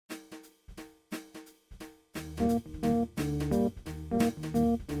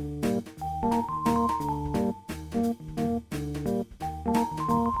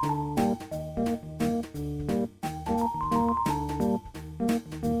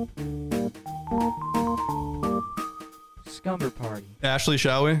Scumberparty. Ashley,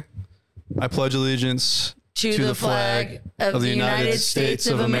 shall we? I pledge allegiance to the flag of the United States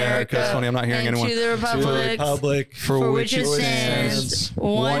of America. It's funny, I'm not hearing and anyone. to the republic for which it stands,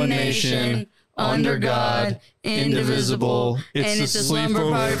 one nation, under God, indivisible, and it's a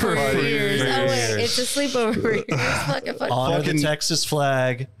slumber party for years. Oh wait, it's a sleepover for years. Honor the Texas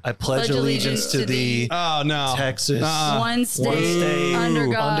flag. I pledge allegiance to thee. Oh no, Texas. One state, under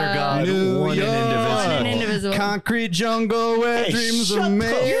God, one and indivisible. Concrete jungle where dreams are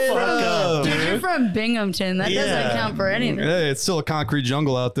made of. Dude, you're from Binghamton. That doesn't count for anything. Hey, it's still a concrete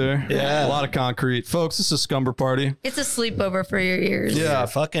jungle out there. Yeah, a lot of concrete, folks. This is Scumberparty. It's a sleepover for your ears. Yeah,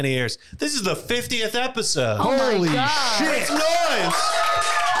 fucking ears. This is the 50th episode. Oh Holy my God. shit! It's noise.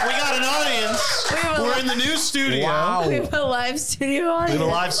 We got an audience. We're in the new studio. Wow. We have a live studio audience. We have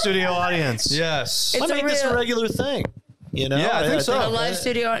a live studio audience. Yes. Let's make this a regular thing. You know? Yeah, I think so. A live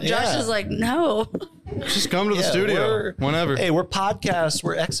studio. Josh is like, no. Just come to the studio whenever. Hey, we're podcasts.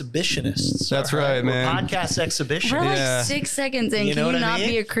 We're exhibitionists. That's right, man. We're podcast exhibitionists. We're like 6 seconds in. You know Can you what I not mean?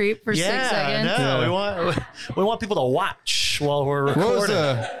 be a creep for 6 seconds? No, we want people to watch while we're recording.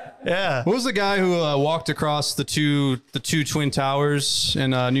 What was the guy who walked across the two twin towers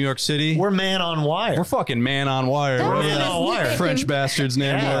in New York City? We're man on wire. We're fucking man on wire. We're man on wire. French bastard's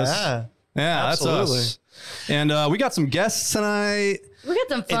name was. Yeah, absolutely. That's us. And we got some guests tonight. We got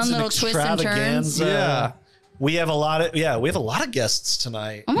some fun little twists and turns. Yeah. We have a lot of guests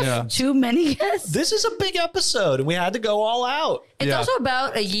tonight. Almost too many guests. This is a big episode, and we had to go all out. It's also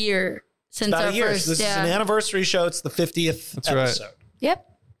about a year since our first. So this is an anniversary show. It's the 50th episode. Right. Yep.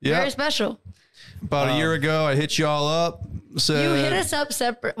 Yeah. Very special. About a year ago, I hit you all up. So You hit us up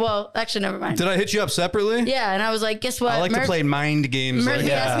separate. Well, actually, never mind. Did I hit you up separately? Yeah, and I was like, guess what? I like to play mind games.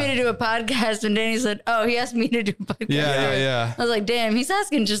 Murphy asked me to do a podcast, and Danny said, oh, he asked me to do a podcast. Yeah. I was like, damn, he's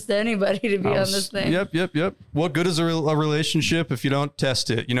asking just anybody to be on this thing. Yep. What good is a relationship if you don't test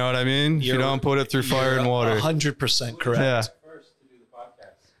it? You know what I mean? If you don't put it through fire and water. 100% correct. Yeah.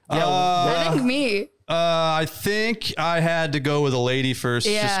 I think me. I think I had to go with a lady first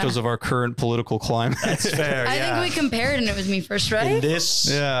just because of our current political climate. That's fair. I think we compared and it was me first, right?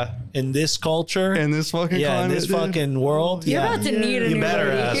 In this culture, in this fucking climate, in this fucking world, you're about to need a new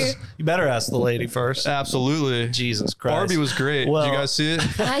lady. You better ask the lady first. Absolutely. Jesus Christ. Barbie was great. Well, did you guys see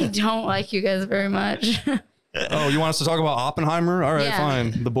it? I don't like you guys very much. Oh, you want us to talk about Oppenheimer? All right,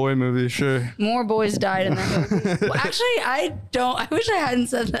 fine. The boy movie, sure. More boys died in that movie. Well, actually, I wish I hadn't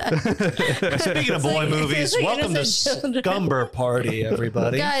said that. Speaking of boy movies, welcome to Scumberparty,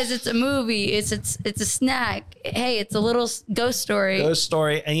 everybody. Guys, it's a movie. It's a snack. Hey, it's a little ghost story. Ghost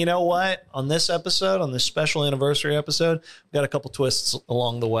story. And you know what? On this episode, on this special anniversary episode, we got a couple twists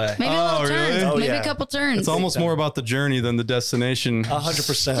along the way. Maybe a little turns. Really? Maybe a couple turns. It's almost more about the journey than the destination.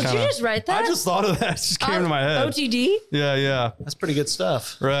 100%. Did you just write that? I just thought of that. It just came to my head. OTD? Yeah. That's pretty good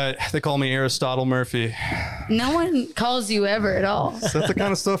stuff. Right. They call me Aristotle Murphy. No one calls you ever at all. Is that the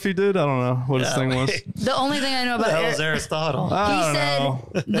kind of stuff he did? I don't know what his thing was. The only thing I know about That was Aristotle. he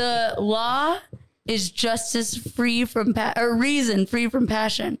said the law is justice free from or reason free from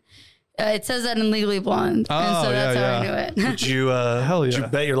passion. It says that in Legally Blonde, and so that's how I knew it. Would you? Hell yeah. Would you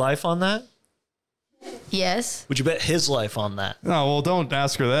bet your life on that? Yes. Would you bet his life on that? No, well, don't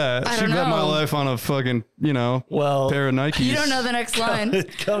ask her that. I She don't bet my know. life on a fucking, pair of Nikes. You don't know the next line.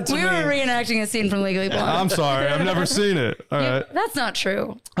 Come to we me. were reenacting a scene from Legally Blonde. I'm sorry. I've never seen it. All right. That's not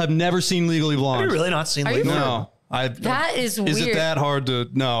true. I've never seen Legally Blonde. Have you really not seen Are you Legally? No. That is weird. Is it that hard to?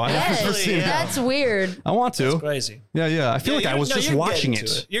 No, I've never Yes, seen it. that's weird. I want to. That's crazy. Yeah. I feel like I was just watching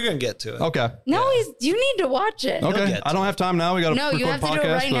it. You're gonna get to it. Okay. No, you need to watch it. Okay. I don't have time now. We got to No, record you have to podcast. do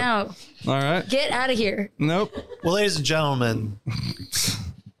it right now. All right. Get out of here. Nope. Well, ladies and gentlemen,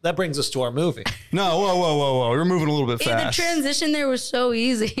 that brings us to our movie. No. Whoa. We're moving a little bit The fast. transition there was so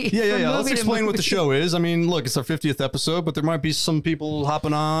easy. Yeah. Let's explain what the show is. I mean, look, it's our 50th episode, but there might be some people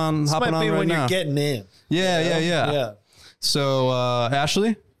hopping on This might be right when now. you're getting in. Yeah. So,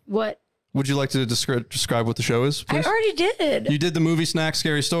 Ashley, What? would you like to describe what the show is, please? I already did. You did the movie Snack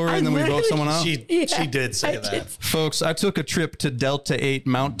Scary Story, I and then we vote literally- someone out? She did say that. Folks, I took a trip to Delta 8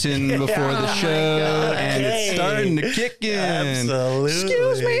 Mountain before the show, and it's starting to kick in. Absolutely.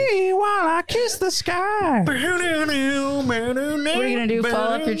 Excuse me while I kiss the sky. What are What are you going to do?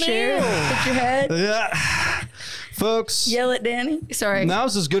 Fall off your chair? Hit your head? Yeah. Folks, Yell at Danny? Sorry.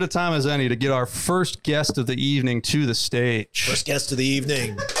 now's as good a time as any to get our first guest of the evening to the stage. First guest of the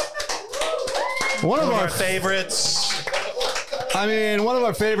evening. One of our our favorites. I mean, one of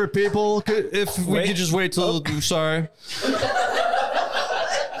our favorite people. If we could just wait till. Sorry.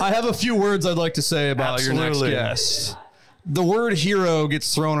 I have a few words I'd like to say about your next guest. The word hero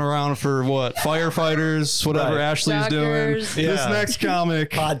gets thrown around for what? Firefighters, whatever Ashley's Doctors. doing. This next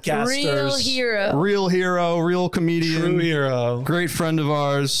comic. Podcasters. Real hero. Real comedian. True hero. Great friend of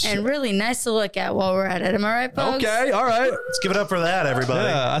ours. And really nice to look at while we're at it. Am I right, folks? Okay, all right. Let's give it up for that, everybody.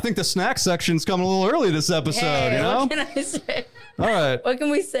 Yeah, I think the snack section's coming a little early this episode, Hey, you know? what can I say? All right. What can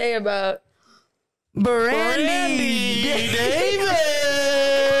we say about Brandy Davis!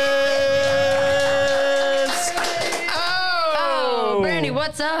 Oh, Brandy,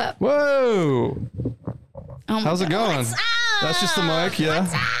 what's up? Whoa. Oh my How's it God. going? That's just the mic, yeah.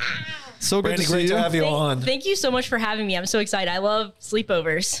 So good Brandy, to see great you. to have you on. Thank you so much for having me. I'm so excited. I love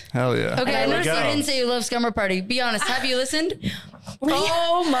sleepovers. Hell yeah. Okay, I There we noticed you go. didn't say you love Scumberparty. Be honest, have you listened?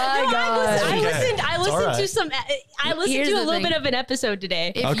 Oh my God. I listened all right. to some. I listened Here's to a the little thing. bit of an episode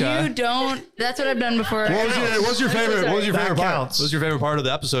today. If Okay. you don't, that's what I've done before. What was your favorite That part? counts. What was your favorite part of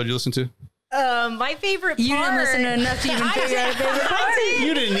the episode you listened to? My favorite part. You didn't listen to enough to even figure out a favorite part. I did.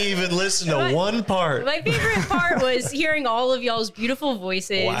 You didn't even listen to one part. My favorite part was hearing all of y'all's beautiful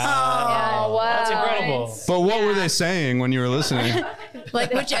voices. Wow. Oh, wow. That's incredible. But what were they saying when you were listening?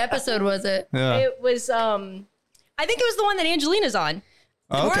 Like, which episode was it? Yeah. It was. I think it was the one that Angelina's on.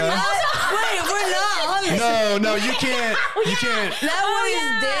 Okay. Wait, we're not on this. No, you can't. You can't. That one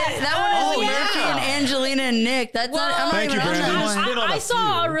is dead. That one is Murphy and Angelina and Nick. That's not. I'm not Thank even you, on that Brandy. one. been on a I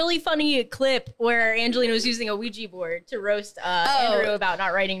saw few. a really funny clip where Angelina was using a Ouija board to roast Andrew about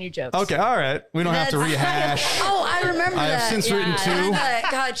not writing new jokes. Okay, all right. We don't have to That's- rehash. Oh, I remember I that. have since written I two.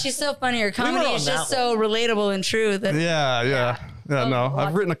 thought, God, she's so funny. Her comedy on is that just so relatable and true. That Yeah, no. lots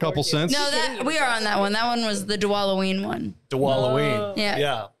I've written a to look couple forward to. since. no, that we are on that one. That one was the Halloween one. Halloween. Yeah.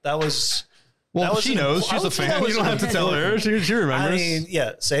 Yeah, that was. Well, that was she an- knows. I She's a would say that fan. was You don't an have to tell her. She remembers. I mean,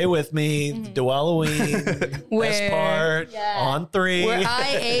 yeah, say it with me. The Halloween best Where- part on 3. Where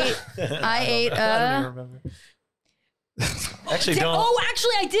I ate. I don't even remember. Actually, don't. Oh,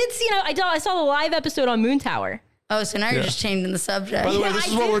 actually, I did see. I saw the live episode on Moon Tower. Oh, so now you're just changing the subject. By the way, Yeah, this I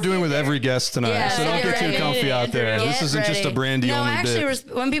is what did we're doing see with every guest tonight. Yeah, so don't get get too ready. comfy out there. Get This isn't just a ready. Brandy no, only actually,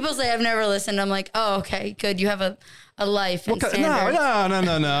 bit. when people say I've never listened, I'm like, oh, okay, good. You have a life and No. standards.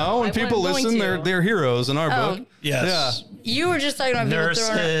 When people going listen, to. they're heroes in our book. Yes. You were just talking about people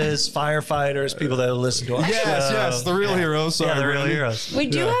throwing. Nurses, firefighters, people that listen to our show. Yes, the real heroes. Sorry, Yeah, the real Brandy. heroes. We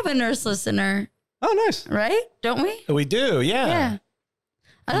do have a nurse listener, Oh, nice. right? Don't we? We do, Yeah.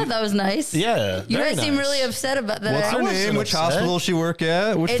 I thought that was nice. Yeah. You very guys seem nice. really upset about that. What's her wasn't name? Which upset. hospital she work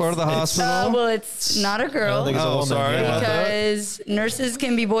at? Which part of the hospital? well, it's not a I don't girl think it's a Oh, woman. sorry yeah. about that. because nurses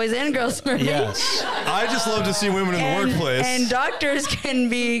can be boys and girls. Right? Yes. I just love to see women in the workplace. And doctors can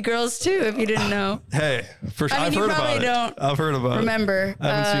be girls too, if you didn't know. Hey, I mean, I've you heard about probably it. don't I've heard about Remember. it. I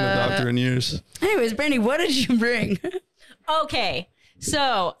haven't seen a doctor in years. Anyways, Brandy, what did you bring? Okay,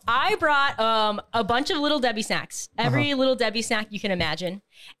 so I brought a bunch of Little Debbie snacks. Every Little Debbie snack you can imagine,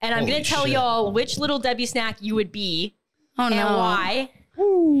 and I'm Holy gonna tell shit. y'all which Little Debbie snack you would be Oh and no. why.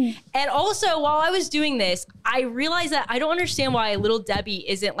 And also, while I was doing this, I realized that I don't understand why Little Debbie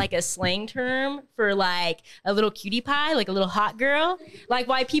isn't like a slang term for like a little cutie pie, like a little hot girl. Like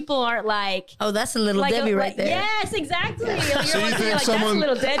why people aren't like. Oh, that's a little Like Debbie a, right like- there. Yes, exactly. You're So you looking think like, someone? that's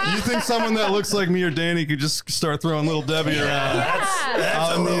Little Debbie. You think someone that looks like me or Danny could just start throwing little Debbie around? Yeah. That's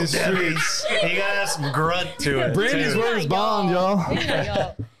Out a in little these Debbie. streets. You gotta have some grunt to it. Brandy's too. word's bond, y'all.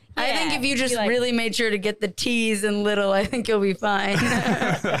 Yeah. I think if you just Be like- really made sure to get the T's in little, I think you'll be fine.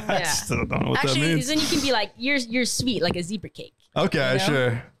 Yeah. Still don't know what that Actually, means. then you can be like, you're sweet, like a zebra cake. Okay, you know?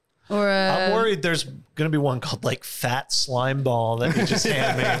 sure. Or I'm worried there's gonna be one called like Fat Slime Ball that you just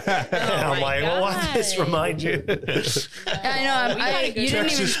hand me. And I'm my like, well, what does this God. remind you? I know. You didn't even.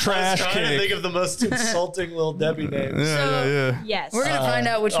 Texas trash Trying to think cake. of the most insulting little Debbie names. Yeah. Yes. We're gonna find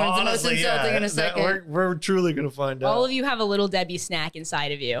out which one's the most Honestly, insulting in a that- second. we're truly gonna find out. All of you have a Little Debbie snack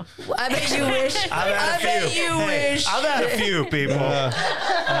inside of you. I bet you wish. I've had I a bet few. you Hey, wish. I've had a few people.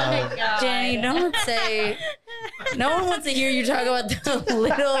 Jenny, don't say. No one wants to hear you talk about the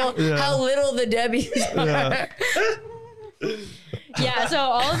little, how little the Debbies are. Yeah, so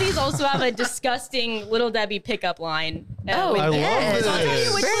all of these also have a disgusting Little Debbie pickup line. Oh, I love yes. this. I'll tell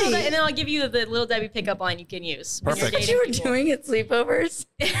you which Great. little, and then I'll give you the Little Debbie pickup line you can use. when you're Perfect. What you were dating people. doing at sleepovers?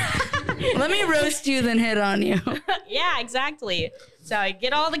 Let me roast you, then hit on you. Yeah, exactly. So I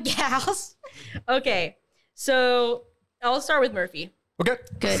get all the gals. Okay, so I'll start with Murphy. Okay.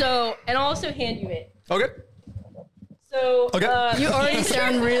 Good. So, and I'll also hand you it. Okay. So Okay. You already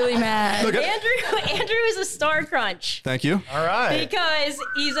sound really mad. Okay. Andrew is a star crunch. Thank you. All right. Because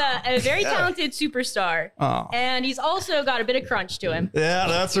he's a very talented superstar. Oh. And he's also got a bit of crunch to him. Yeah,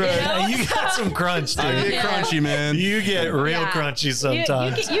 that's right. Yeah, you got some crunch, dude. I get crunchy, man. You get real Yeah. crunchy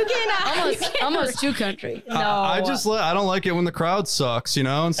sometimes. You can Almost too country. no. I don't like it when the crowd sucks,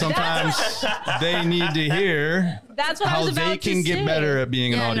 and sometimes they need to hear That's what I how was about they can to get say. better at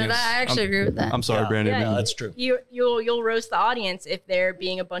being an Yeah, no, audience. I actually agree with that. I'm sorry, Brandon. Yeah. No, that's true. You'll roast the audience if they're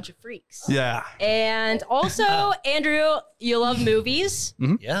being a bunch of freaks. Yeah. And also, Andrew, you love movies.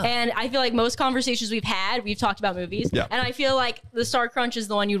 Yeah. And I feel like most conversations we've had, we've talked about movies. Yeah. And I feel like the Star Crunch is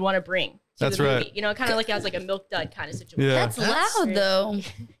the one you'd want to bring to That's the right. movie. Kind of like as like a milk dud kind of situation. Yeah. That's loud though.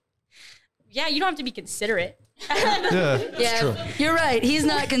 Yeah, you don't have to be considerate. Yeah. Yeah, true. you're right. He's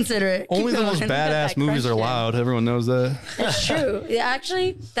not considerate. Only Keep the most going. badass that movies are crunch there. loud. Everyone knows that. That's true. Yeah,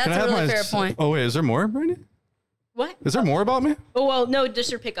 actually, that's Can I a have really my fair point. Oh wait, is there more, Brandon? What? Is there more about me? Oh, well, no,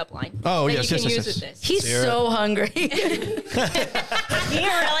 just your pickup line. Oh, that yes, you can yes, use yes, with yes. this. He's Sarah. so hungry. He really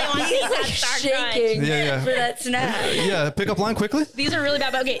wants He's that like Star Crunch. shaking Yeah. for that snack. Yeah, pick up line quickly. These are really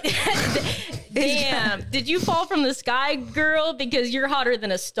bad. But okay. Damn. Did you fall from the sky, girl? Because you're hotter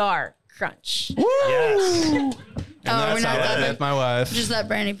than a star. Crunch. Yes. And Oh, we're that's not how I done. met my wife. Just let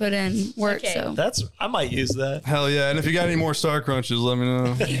Brandy put in work. Okay. So I might use that. Hell yeah. And if you got any more Star Crunches, let me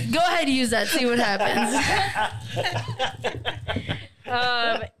know. go ahead, use that. See what happens.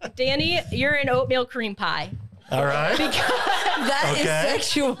 Danny, you're an oatmeal cream pie. All right. That is Okay.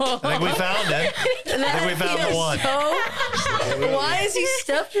 sexual. I think we found it. I think we found the one. Why is he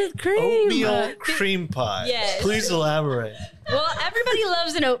stuffed with cream? Oatmeal cream pie. Yes. Please elaborate. Well, everybody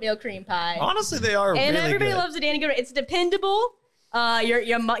loves an oatmeal cream pie. Honestly, they are And really everybody good. loves a Danny Good. It's dependable.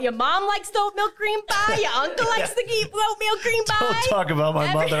 Your mom likes the oatmeal cream pie. Your uncle likes the oatmeal cream pie. Don't talk about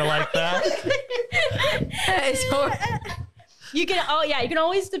my mother like that. It's hor- You can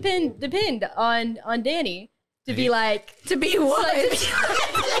always depend on Danny to be like to be what? to be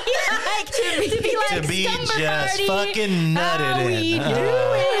like To be just Scumberparty, fucking how nutted we in. do You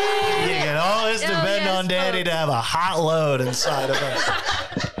it. can always Hell depend yes, on Daddy folks. to have a hot load inside of us.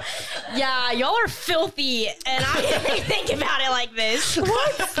 Yeah, y'all are filthy, and I didn't think about it like this.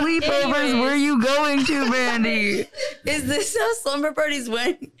 Sleepovers Anyways. were you going to, Brandy? Is this how slumber parties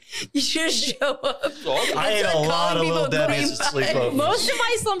went? You should show up. I ate a Start lot of calling little people Debbie's at cream pie. sleepovers. Most of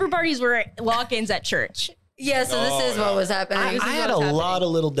my slumber parties were lock-ins at church. Yeah, so this is what was happening. I had a lot of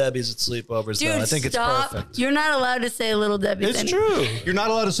little Debbies at sleepovers, Dude, though. I think stop. it's perfect. You're not allowed to say little Debbie. It's true. You're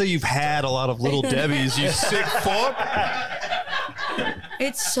not allowed to say you've had a lot of little Debbies, you sick fuck.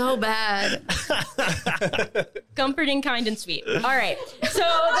 It's so bad. Comforting, kind, and sweet. All right. So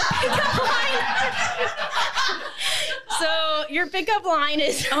the pickup line. So your pickup line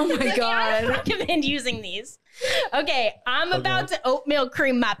is. Oh my God. I recommend using these. Okay, I'm about to oatmeal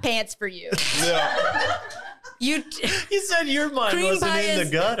cream my pants for you. You. You said your mind Cream wasn't pie in the is-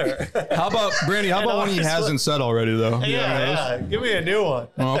 gutter. How about, Brandy, how about one he hasn't said already, though? Yeah. Give me a new one.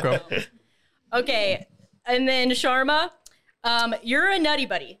 Oh, okay. Okay, and then Sharma, you're a nutty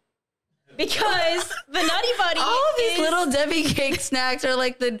buddy. Because the nutty buddy All of these is little Debbie cake snacks are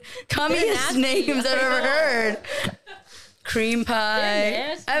like the cummiest nasty. names I've ever heard. Cream pie.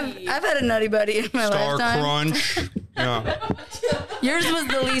 They're nasty. I've had a nutty buddy in my Star lifetime. Crunch. Yeah. Yours was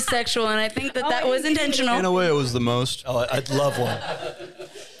the least sexual, and I think that was intentional. In a way, it was the most. Oh, I'd love one.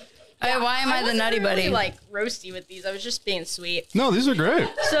 Why am I the wasn't nutty really, buddy? like roasty with these. I was just being sweet. No, these are great.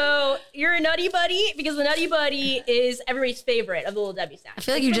 So you're a nutty buddy because the nutty buddy is everybody's favorite of the little Debbie snacks. I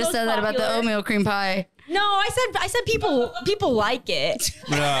feel like you just said that about the oatmeal cream pie. No, I said people like it.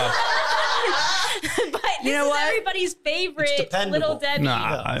 Yeah. But this You know is what? everybody's favorite dependable. little Debbie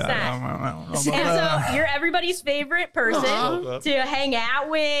snack. And so you're everybody's favorite person to hang out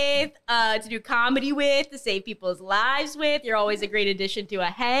with, to do comedy with, to save people's lives with. You're always a great addition to a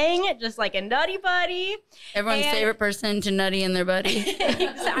hang, just like a nutty buddy. Everyone's And- favorite person to nutty in their buddy.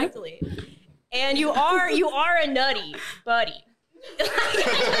 Exactly. And you are a nutty buddy. I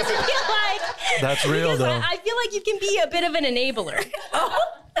just feel like That's real, because though. I feel like you can be a bit of an enabler.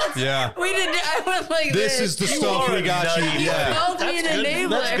 Yeah. We did. I went like This is the stuff are we got you. nutty. Yeah. called me an enabler.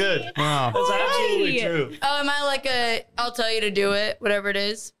 That's good. Wow. That's absolutely Why? true. Oh, am I like I'll tell you to do it, whatever it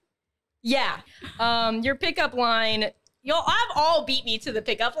is? Yeah. Your pickup line. Y'all have all beat me to the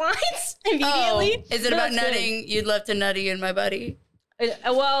pickup lines immediately. Oh, is it No, about it's good. nutting? You'd love to nutty in my buddy,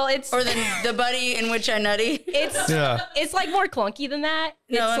 Well, it's or the buddy in which I nutty? it's Yeah. it's like more clunky than that.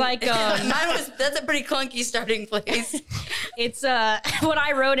 No, it's like that's a pretty clunky starting place. it's what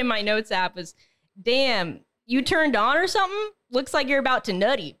I wrote in my notes app was, damn, you turned on or something? Looks like you're about to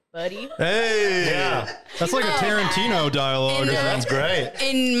nutty. buddy. Hey. Yeah. That's like a Tarantino dialogue. That's great.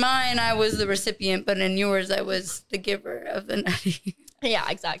 In mine, I was the recipient, but in yours, I was the giver of the nutty. Yeah,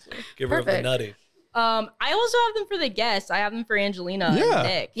 exactly. Give her the Perfect. nutty. I also have them for the guests. I have them for Angelina and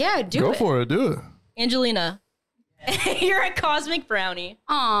Nick. Yeah, do Go it. for it. Do it. Angelina, you're a cosmic brownie.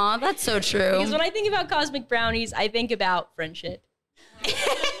 Aw, that's so true. Because when I think about cosmic brownies, I think about friendship.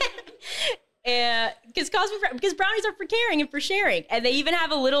 Because brownies are for caring and for sharing, and they even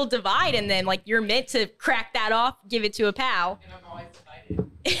have a little divide in them. Like you're meant to crack that off, give it to a pal. And I'm always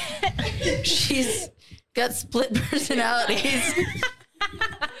divided. She's got split personalities.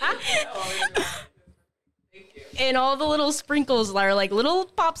 And all the little sprinkles are like little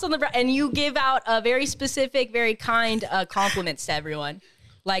pops on the brown, and you give out a very specific, very kind compliments to everyone,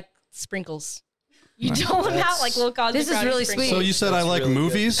 like sprinkles. You dole them out like little cosmic This is brownie really sprinkles. sweet. So you said I like really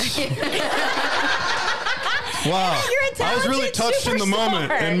movies? Wow. You're a I was really talented touched in the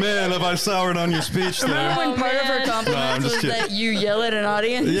moment. superstar. And man, have I soured on your speech there. When part of her man. No, I'm compliments just was kidding. that you yell at an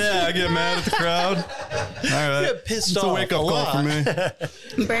audience. Yeah, I get mad at the crowd. All right. Get pissed It's a off wake up a call for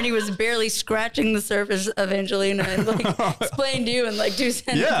me. Brandy was barely scratching the surface of Angelina and like explained to you in like 2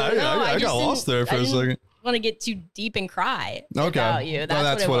 sentences. Yeah, I just got lost there for a second. Want to get too deep and cry Okay. about you. Well,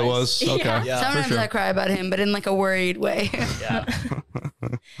 that's what it was. Okay. Yeah. Sometimes for sure. I cry about him, but in like a worried way.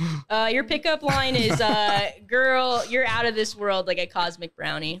 Your pickup line is, girl, you're out of this world like a cosmic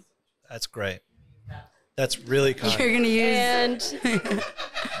brownie. That's great. That's really kind. You're gonna use. And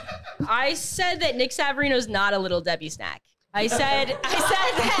I said that Nick Savarino's not a Little Debbie snack. I said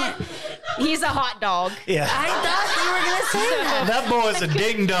that he's a hot dog. Yeah. I thought you were gonna say that. That boy's a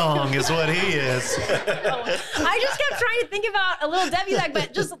ding dong, is what he is. I just kept trying to think about a Little Debbie snack,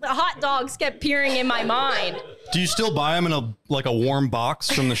 but just the hot dogs kept peering in my mind. Do you still buy them in a warm box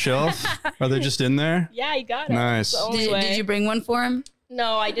from the shelf? Are they just in there? Yeah, you got it. Nice. It's the only way. Did you bring one for him?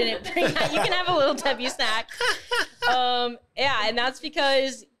 No, I didn't bring that. You can have a Little Debbie snack. Yeah, and that's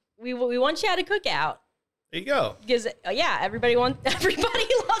because we want you at a cookout. There you go. Because everybody loves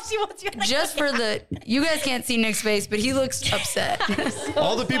you once you at a Just for the, you guys can't see Nick's face, but he looks upset.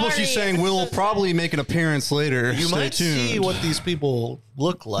 All the people she's sorry. saying will probably make an appearance later. You Stay might tuned. see what these people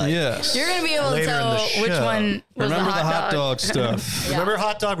look like. Yes. You're gonna be able to Later in tell the which show. one was Remember the hot dog stuff. Remember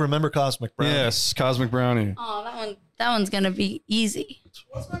hot dog? Remember cosmic brownie? Yes, cosmic brownie. Oh, that one's gonna be easy.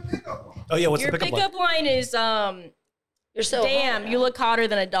 Oh yeah. What's Your the pickup line? line is, You're so damn, you look hotter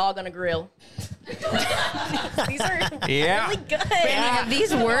than a dog on a grill. These are really good. Brandy, have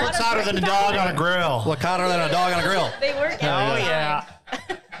these worked? What's hotter than a dog on a grill? Look hotter than a dog on a grill. They work. Oh yeah.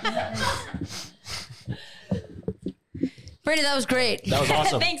 Brandy, that was great. That was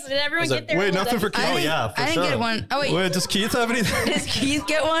awesome. Thanks. Did everyone Was it- get their Wait, Little nothing for Debbie? Keith? Oh yeah, for I didn't sure. get one. Oh wait, Wait, does Keith have anything? does Keith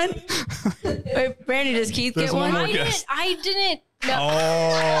get one? Wait, Brandy, does Keith There's get one one? more. I didn't. No.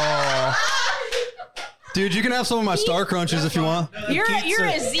 Oh. Dude, you can have some of my Star Crunches if you want. You're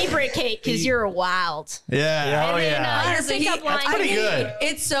a zebra cake because you're wild. Yeah. Oh yeah. Honestly, Your pickup line. That's pretty good.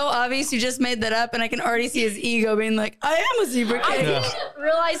 It's so obvious you just made that up, and I can already see his ego being like, "I am a zebra I cake." didn't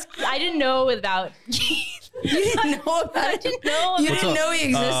realize. I didn't know about. You didn't know about it. didn't know You about didn't know he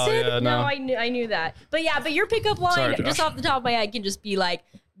existed. Oh, yeah, No, no. I knew that. But your pickup line, Sorry, just Josh. off the top of my head, can just be like,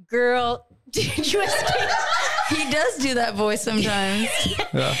 "Girl, did you escape? He does do that voice sometimes.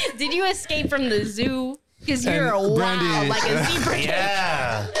 Did you escape from the zoo? Because you're a And wild, Brandy- like a zebra cake."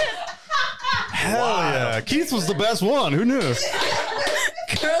 Yeah. Hell yeah. Keith was the best one. Who knew?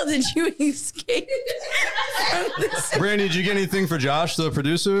 Girl, did you escape from this? Brandy, did you get anything for Josh, the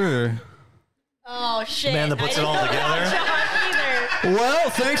producer? Or? Oh shit! Man that puts it all I didn't know together. about Josh either. Well,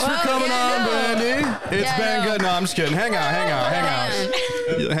 thanks for Well, coming yeah, on, no. Brandy. It's Yeah, been no. good. No, I'm just kidding. Hang out.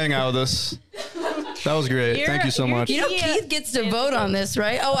 Hang out with us. That was great. Thank you so much. You know, Yeah. Keith gets to vote on this,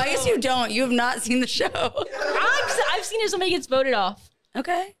 right? Oh, I guess you don't. You have not seen the show. I've seen if somebody gets voted off.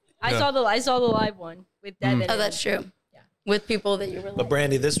 Okay. I saw the live one with Devin. Oh, that's true. With people that you were But like.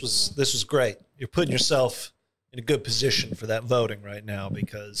 Brandy, this was great. You're putting yourself in a good position for that voting right now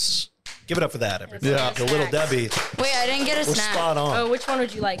because give it up for that, everybody. Yeah. The Little Debbie Wait, I didn't get a was snack. spot on. Oh, which one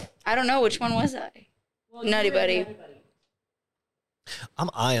would you like? I don't know. Which one was I? Nutty Buddy. I'm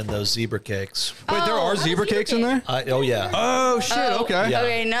eyeing those zebra cakes. Wait, there are zebra cakes in there? Oh yeah. Oh, shit. Okay. Yeah.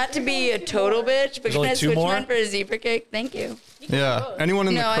 Okay, not to be a total bitch, but There's can only I two switch more? mine for a zebra cake? Thank you. Yeah. Anyone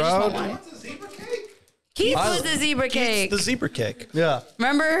in No, the I just want crowd? one. Keith was the zebra cake. The zebra cake. Yeah.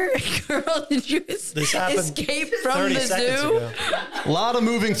 Remember, girl, did you This happened escape from 30 the seconds zoo? ago. A lot of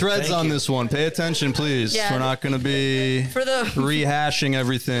moving threads Thank on you. this one. Pay attention, please. Yeah. We're not going to be For the rehashing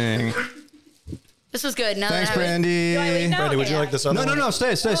everything. this was good. Now Thanks, that I was- Brandy. Do I leave now? Brandy, would you Okay. like this other No, one?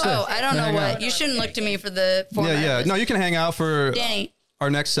 Stay. Oh, I don't know Hang what. out. You shouldn't look to me for the format. Yeah. of this. No, you can hang out for. Danny, our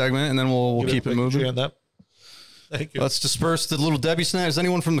next segment, and then we'll keep it moving. Thank you. Let's disperse the little Debbie snack. Is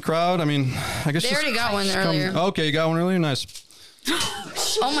anyone from the crowd? I mean, I guess They already got one earlier. Okay, you got one earlier? Nice.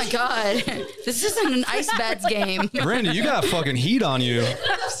 Oh my God. This isn't an ice bats game. Brandy, you got fucking heat on you.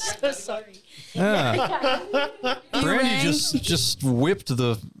 I'm so sorry. Yeah. Brandy rang? just whipped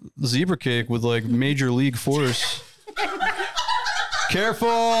the zebra cake with like major league force.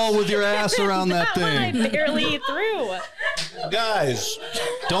 Careful with your ass around that I thing. barely threw. Guys,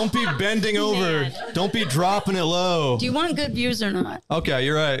 Don't be bending over. Don't be dropping it low. Do you want good views or not? Okay,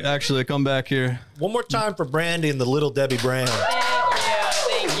 you're right. Actually, come back here. one more time for Brandy and the Little Debbie brand.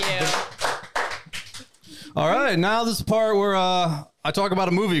 Thank you. All right, now this is the part where I talk about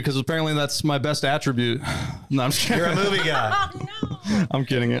a movie because apparently that's my best attribute. No, I'm just kidding. You're a movie guy. Oh, no. I'm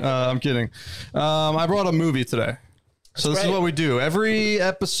kidding. I'm kidding. I brought a movie today. So this is great. what we do. Every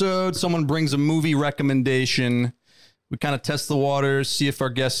episode, someone brings a movie recommendation. We kind of test the waters, see if our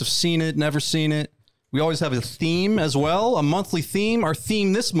guests have seen it, never seen it. We always have a theme as well, a monthly theme. Our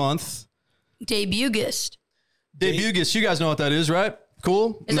theme this month, Debutist. Debutist. You guys know what that is, right?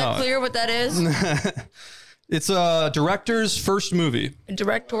 Cool? Is that clear what that is? It's a director's first movie. A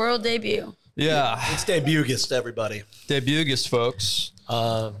directorial debut. Yeah. It's Debutist, everybody. Debutist, folks.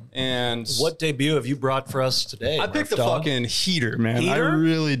 And What debut have you brought for us today? I picked Murph a Dog? fucking heater, man. Heater? I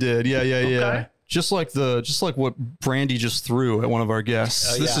really did. Yeah. Okay. Just like what Brandy just threw at one of our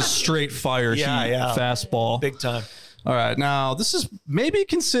guests. This yeah. is straight fire heat Yeah. fastball. Big time. All right, now this is maybe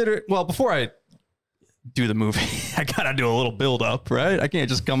considered. Well, before I do the movie, I gotta do a little build up, right? I can't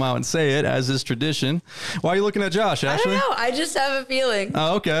just come out and say it as is tradition. Why are you looking at Josh, I Ashley? don't know. I just have a feeling.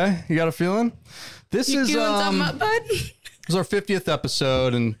 Oh, okay, you got a feeling. This You is doing something up, bud? This is our 50th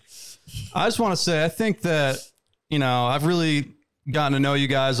episode, and I just want to say I think that I've really gotten to know you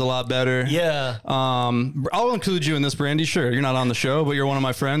guys a lot better. Yeah. I'll include you in this, Brandy. Sure, you're not on the show, but you're one of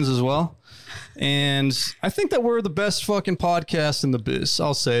my friends as well. And I think that we're the best fucking podcast in the biz.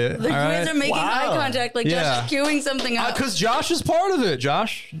 I'll say it. The all right? kids are making eye contact like Yeah. Josh is queuing something up. Because Josh is part of it,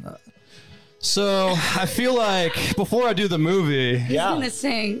 Josh. So I feel like before I do the movie, He's gonna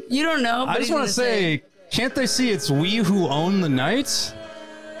sing. You don't know. But I just want to say, can't they see it's we who own the night?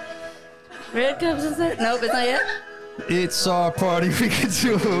 Red Cups is it? Nope, it's not yet. It's our party, we can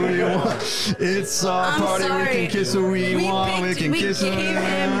do what we want. It's our I'm party, sorry. we can kiss who we want. We can kiss who we gave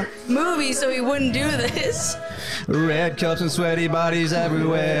him want. movies so he wouldn't do this. Red cups and sweaty bodies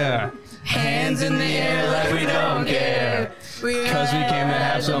everywhere. Hands in the air like we don't care. Cause we came to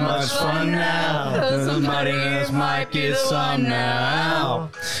have so much fun now. Somebody else might get some now.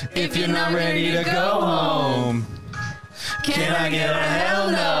 If you're not ready to go home, can I get a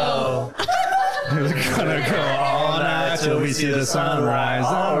hell no? We're gonna go all night till we see the sunrise.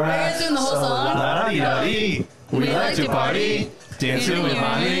 Are you Alright. guys doing the whole song? La-di-da-dee. We like to party, dancing with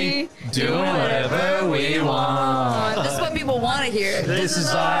money, doing whatever we want. This is what people want to hear. This is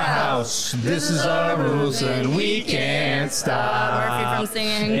our house, this is our rules, and we can't Murphy stop. from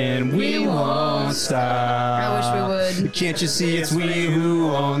singing. And we won't stop. I wish we would. Can't you see it's we who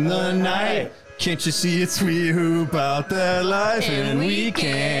own the night? Can't you see it's we who bout that life? And we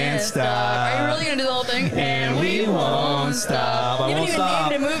can't stop. Are you really gonna do the whole thing? And we won't stop. I You won't haven't even stop.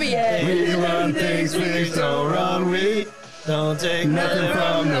 named a movie yet. We run things, we don't run. We Don't take nothing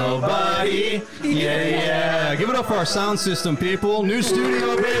from nobody. Yeah, yeah. Give it up for our sound system, people. New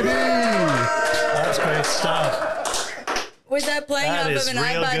studio, baby. That's great stuff. Was that playing That off is of an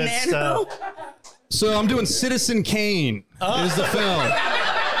real iPod good Nano? stuff. So I'm doing Citizen Kane is the film.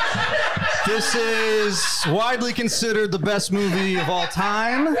 This is widely considered the best movie of all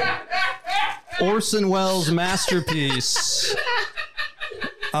time. Orson Welles' masterpiece.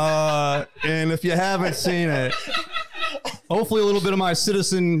 And if you haven't seen it, hopefully a little bit of my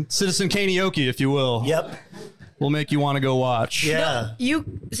Citizen Kane-ioke, if you will, Yep. will make you want to go watch. Yeah.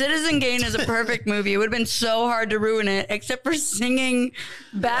 Citizen Kane is a perfect movie. It would have been so hard to ruin it, except for singing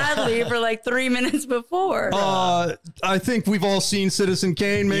badly for like 3 minutes before. I think we've all seen Citizen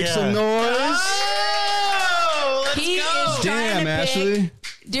Kane make Yeah. some noise. Oh, let's He go. is trying Damn, to pick- Ashley.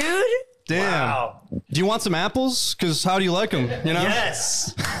 Dude, Damn. Wow. Do you want some apples? Because how do you like them? You know?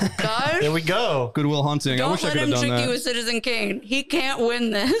 Yes. gosh. There we go. Goodwill Hunting. I Don't wish I let could have him done trick that. you with Citizen Kane. He can't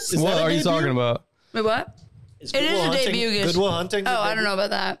win this. What that a are you debut? talking about? Wait, what? Is It is Goodwill a Hunting- debut. Goodwill Hunting. Oh, I don't know about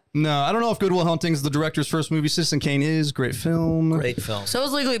that. No, I don't know if Goodwill Hunting's the director's first movie. Citizen Kane is great film. Great film. So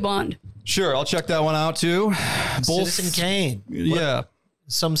is Legally Blonde. Sure, I'll check that one out too. Both, Citizen Kane. Yeah,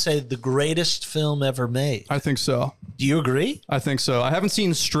 Some say the greatest film ever made. I think so. Do you agree? I think so. I haven't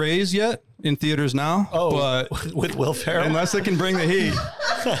seen Strays yet. in theaters now. But with Will Ferrell. unless they can bring the heat,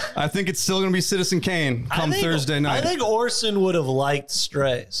 I think it's still going to be Citizen Kane come Thursday night. I think Orson would have liked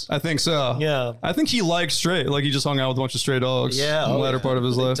Strays. I think so. Yeah. I think he liked stray. Like, he just hung out with a bunch of stray dogs in the latter part of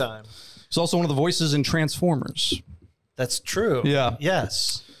his Big life. time. He's also one of the voices in Transformers. That's true. Yeah.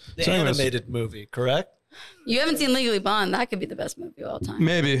 Yes. The So anyways. animated movie, correct? You haven't seen Legally Blonde? That could be the best movie of all time.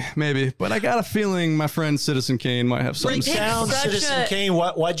 Maybe. But I got a feeling my friend Citizen Kane might have something. Break down such Citizen a- Kane.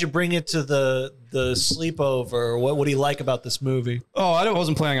 Why'd you bring it to the sleepover? What do you like about this movie? Oh, I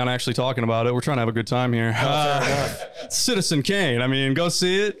wasn't planning on actually talking about it. We're trying to have a good time here. Citizen Kane. I mean, go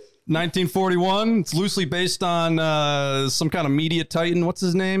see it. 1941. It's loosely based on some kind of media titan. What's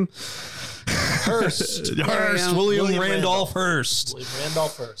his name? Hearst. William William Randolph Hearst. William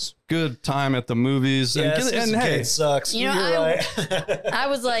Randolph Hearst. Good time at the movies. Yeah, and Citizen hey, Kane sucks. You know, You're right. I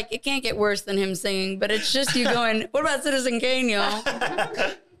was like, it can't get worse than him singing, but it's just you going, what about Citizen Kane, y'all?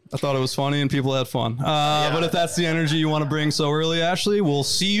 I thought it was funny and people had fun. But if that's the energy you want to bring so early, Ashley, we'll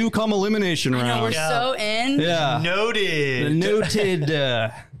see you come elimination No, round. we're so in. Yeah. Noted. Noted.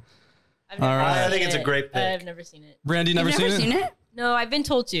 I've never All right. seen I think it's a it. great pick. I've never seen it. Brandy, You've never never seen it? No, I've been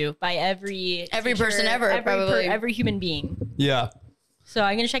told to by every person ever, probably. every human being. Yeah. So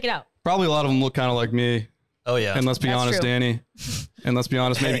I'm gonna check it out. Probably a lot of them look kind of like me. Oh, yeah. And let's be That's honest, true. Danny. And let's be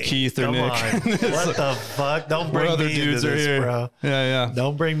honest, maybe Hey, Keith or come Nick. on. What the fuck? Don't What bring other me into dudes are this, here? bro. Yeah.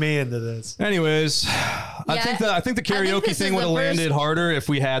 Don't bring me into this. Anyways, I think the I think karaoke this thing is would have the first- landed harder if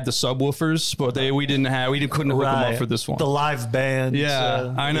we had the subwoofers, but we couldn't hook them up for this one. The live band.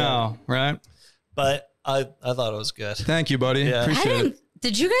 Yeah, I know, right? But I thought it was good. Thank you, buddy. Yeah. I Appreciate it. didn't.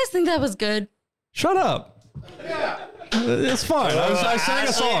 Did you guys think that was good? Shut up. It's fine. I sang a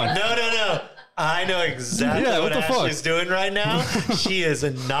Ashley- song. No. I know exactly Yeah, what what the fuck? Ashley's doing right now. She is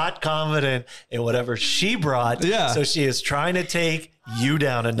not confident in whatever she brought. Yeah. So she is trying to take you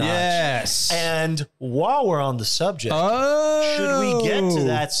down a notch. Yes. And while we're on the subject, Oh. should we get to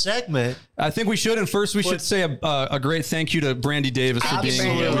that segment? I think we should. And first, we should say a great thank you to Brandy Davis for being here.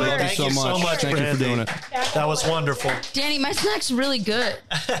 We Absolutely. love you Thank so you so much. much, Thank you for Brandy. doing it. That was wonderful. Danny, my snack's really good.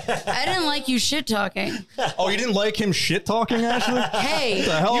 I didn't like you shit talking. Oh, you didn't like him shit talking, Ashley? Hey, What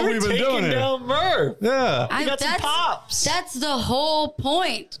the hell have You we were been doing taking here? down Murph. Yeah. I, got some that's, pops. That's the whole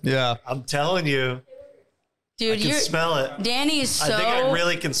point, Yeah. I'm telling you, dude. I can You're smell it. Danny is so. I think I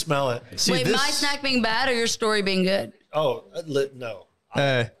really can smell it. See, Wait, this, my snack being bad or your story being good? Oh, no.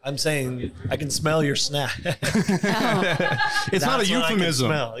 Hey, I'm saying I can smell your snack. it's not a That's what I can euphemism.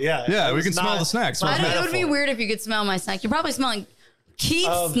 smell. Yeah. Yeah, It we was can smell the snack. Smells I know, it would be metaphor. weird if you could smell my snack. You're probably smelling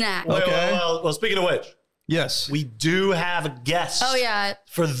Keith's snack. Okay. Well, speaking of which, Yes. we do have a guest Oh yeah,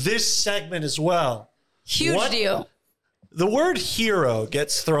 for this segment as well. huge What? deal. The word hero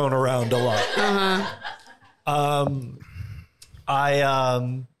gets thrown around a lot.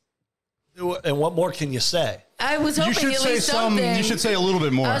 And what more can you say? I was You hoping should at say least some. something. You should say a little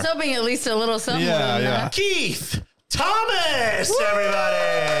bit more. I was hoping at least a little something. Yeah, more than yeah. that. Keith Thomas, everybody.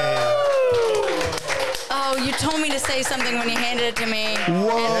 Oh, you told me to say something when you handed it to me.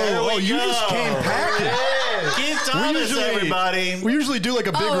 Whoa! we Oh, you go. just came packed. Keith Thomas, everybody. We usually do like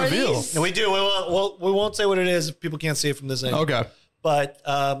a big Oh, are reveal. these- We do. We won't say what it is if people can't see it from this angle. Okay. But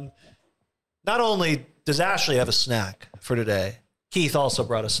not only does Ashley have a snack for today, Keith also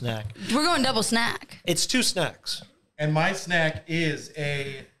brought a snack. We're going double snack. It's two snacks. And my snack is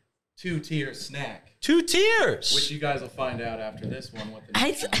a 2-tier snack, 2 tiers. which you guys will find out after this one. What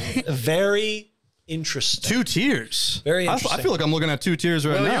the Very interesting. 2 tiers. Very I interesting. feel like I'm looking at 2 tiers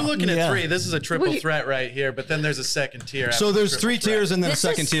right Well, now. you're looking at Yeah. 3. This is a triple Wait. threat right here, but then there's a second tier. After So there's triple 3 threat. tiers and then a This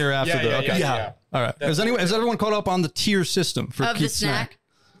second is- tier after Yeah, the. yeah, Okay. Yeah. All right. Has everyone caught up on the tier system for Of the Keith's snack? snack.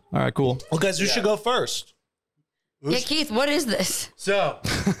 All right. Cool. Well, guys, who should go first? Yeah, Keith, what is this? So,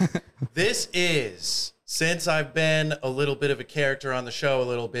 this is, since I've been a little bit of a character on the show a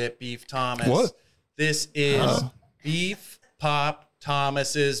little bit, Beef Thomas. What? This is Beef Pop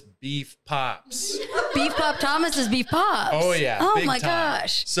Thomas's Beef Pops. Beef Pop Thomas is Beef Pops. Oh, yeah. Oh big my time.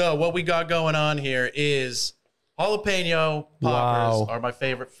 gosh. So, what we got going on here is jalapeno poppers Wow. are my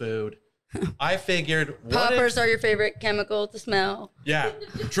favorite food. I figured, what Poppers if, are your favorite chemical to smell. yeah,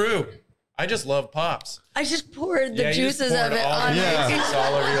 true. I just love pops. I just poured the Yeah, you just juices of poured it all on the Yeah. me. juices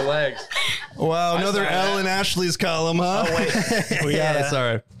all over your legs. Wow. Another saw L that. in Ashley's column, huh? Oh, wait. We yeah. gotta-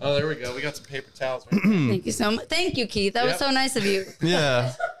 Sorry. Oh, there we go. We got some paper towels. Right Thank you so much. Thank you, Keith. That was Yep. so nice of you.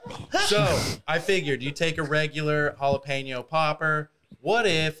 Yeah. So I figured you take a regular jalapeno popper. What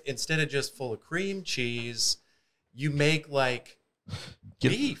if instead of just full of cream cheese, you make like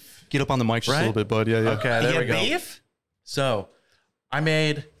beef? Get up on the mic just a Right? little bit, bud. Yeah. Yeah. Okay, You there get we go. beef? So I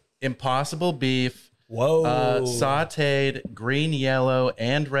made impossible beef Whoa. Sauteed green, yellow,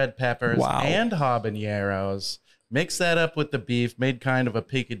 and red peppers and habaneros. Mix that up with the beef, made kind of a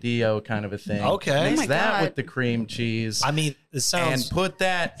picadillo kind of a thing. Okay. Mix my that God. with the cream cheese. I mean, it sounds... And put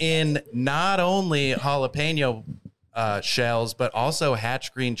that in not only jalapeno shells, but also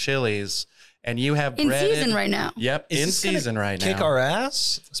hatch green chilies. And you have In breaded, season right now. Yep, Is in this gonna season right now. kick our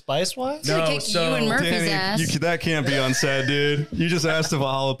ass, spice-wise? Gonna kick you and Murphy's ass. That can't be unsaid, dude. You just asked if a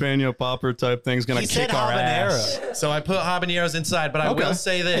jalapeno popper type thing's gonna He said kick our ass. habanero. So I put habaneros inside, but I will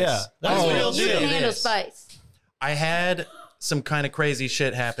say this. Yeah, that's I real will You say can handle this. spice. I had some kind of crazy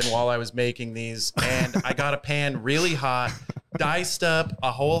shit happen while I was making these, and I got a pan really hot, diced up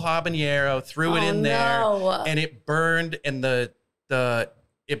a whole habanero, threw it in there, and it burned, and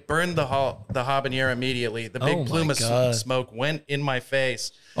it burned the habanero immediately. The big plume of smoke went in my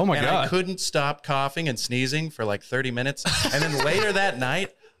face. Oh my and God. I couldn't stop coughing and sneezing for like 30 minutes. And then later that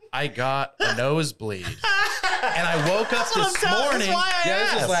night, I got a nosebleed. And I woke up this morning.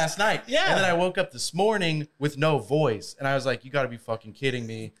 This was last night. Yeah. And then I woke up this morning with no voice. And I was like, you got to be fucking kidding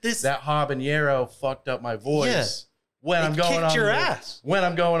me. That habanero fucked up my voice. When I'm going on when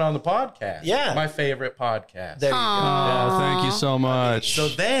I'm going on the podcast. Yeah. My favorite podcast. There you go. Oh, thank you so much. So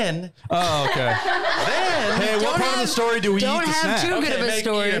then, okay. Hey, what part of the story do we eat Don't the have snack? too good of a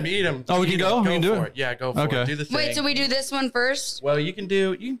story. Eat them. Oh, we can go? We can do for it? Yeah, go for it. Do the thing. Wait, so we do this one first? Well, you can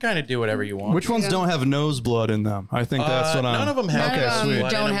kind of do whatever you want. Which ones don't have nose blood in them? I think that's what I'm... None of them have None of them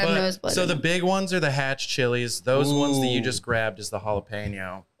blood in don't them, have but- nose blood So in the them. big ones are the hatch chilies. Those ones that you just grabbed is the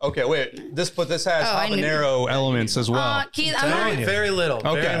jalapeno. Okay, wait. This has I knew- habanero elements as well. Keith, I'm gonna, Very little.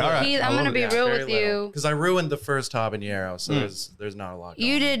 Okay, all right. Keith, I'm gonna be real with you. Because I ruined the first habanero, so there's not a lot.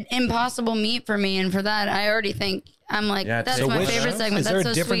 You did impossible meat for me, and for that, I already think I'm like, Yeah, that's so my which- favorite segment. is there That's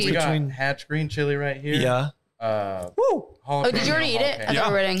a so difference We sweet. got between- hatch green chili right here. Yeah. Oh, did you already eat it? I thought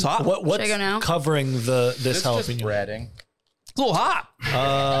we were waiting. It's hot. What's I go now? covering this It's just jalapeno? breading. It's a little hot.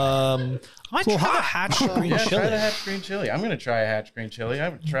 I might try the hatch green Yeah, try chili. the hatch green chili. I'm gonna try a hatch green chili. I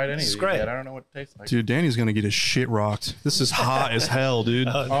haven't tried any of these great. yet. I don't know what it tastes like. Dude, Danny's gonna get his shit rocked. This is hot as hell, dude.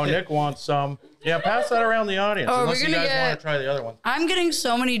 Oh, Nick wants some. Yeah, pass that around the audience. Oh, Unless we're you gonna guys get- want to try the other one. I'm getting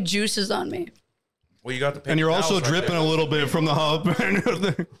so many juices on me. Well, you got the paper And you're also towels right dripping there. a little bit from the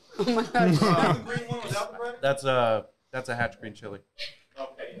jalapeno thing. That's a hatch green chili.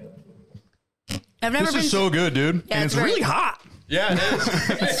 I've never This been is so good, dude. Yeah, And it's it's really very- hot. Yeah, it is.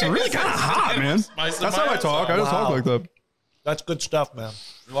 It's really kind of hot, man. Spicing That's my how I ass talk. I off. just talk like that. That's good stuff, man.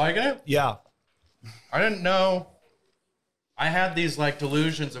 You liking it? Yeah. I didn't know. I had these like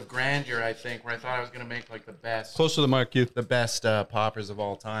delusions of grandeur. I think where I thought I was gonna make like the best Close to the mic, Keith. poppers of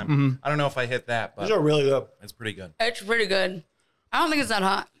all time. I don't know if I hit that, These but are really good. it's pretty good. It's pretty good. I don't think it's that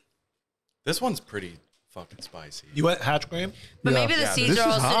hot, This one's pretty fucking spicy. You went hatch green? but maybe the Yeah, seeds this are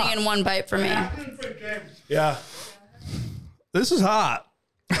is all hot. sitting in one bite for me. Yeah. This is hot.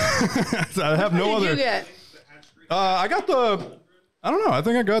 I have no What did other. you get? I got the. I don't know. I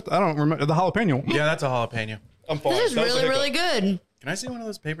think I got. I don't remember the jalapeno. Yeah, that's a jalapeno. I'm fine. This is really, really good. Can I see one of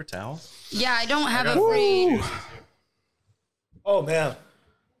those paper towels? Yeah, I don't have a free. Oh, man.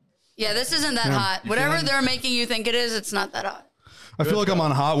 Yeah, this isn't that hot. Whatever they're making you think it is, it's not that hot. I feel like I'm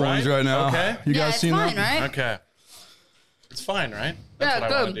on hot ones right now. Okay. You Yeah, guys it's seen fine, that? right? Okay. It's fine, right? Yeah, That's what I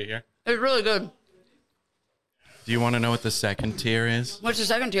good. wanted to hear. It's really good. Do you want to know what the second tier is? What's the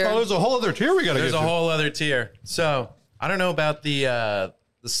second tier? Oh, there's a whole other tier we gotta There's get a to. whole other tier. So I don't know about the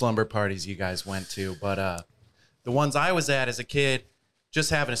slumber parties you guys went to, but the ones I was at as a kid, just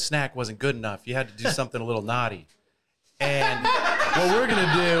having a snack wasn't good enough. You had to do something a little naughty. And what we're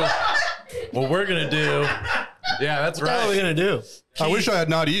gonna do, yeah, that's What are we right. going to do? I wish I had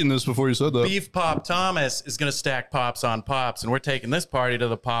not eaten this before you said that. Beef Pop Thomas is gonna stack pops on pops, and we're taking this party to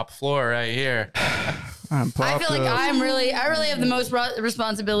the pop floor right here. I'm I popped feel like up. I really have the most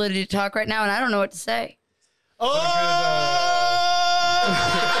responsibility to talk right now, and I don't know what to say.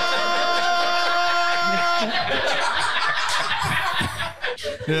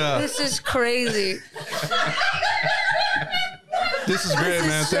 Yeah, This is crazy. this is great,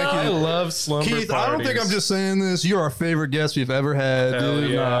 man. Thank I you. love slumber Keith, I don't think I'm just saying this. You're our favorite guest we've ever had,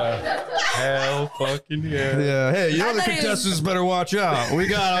 dude. Hell fucking yeah. Yeah. Hey, you know I the thought he was- contestants better watch out. We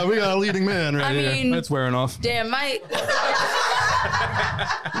got a leading man right I here. mean- That's wearing off. Damn, my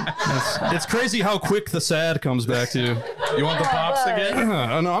It's crazy how quick the sad comes back to you. You want the pops again?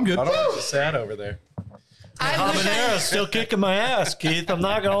 No, I'm good. I don't want the sad over there. I wish I, Habanero's still kicking my ass, Keith. I'm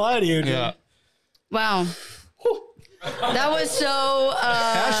not going to lie to you, dude. Yeah. wow. That was so.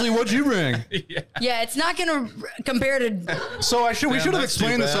 Ashley, what'd you bring? Yeah, it's not gonna compare to. So we should have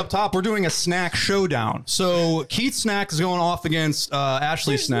explained this up top. We're doing a snack showdown. So Keith's snack is going off against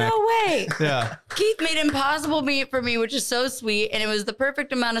Ashley's snack. No way. Yeah. Keith made impossible meat for me, which is so sweet, and it was the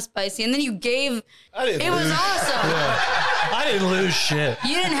perfect amount of spicy. And then you gave. It was awesome. I didn't lose shit.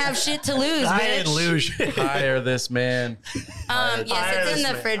 You didn't have shit to lose, bitch. I didn't lose shit. Hire this man. Yes, it's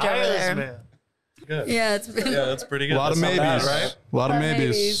in the fridge over there. Good. Yeah, That's pretty good. A lot of maybes, bad, right? A lot of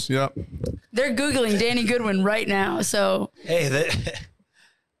maybes. Yep. They're Googling Danny Goodwin right now, so. Hey,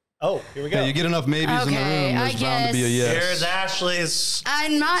 here we go. Yeah, you get enough maybes in the Okay, room, I there's bound to be a guess. yes. Here's Ashley's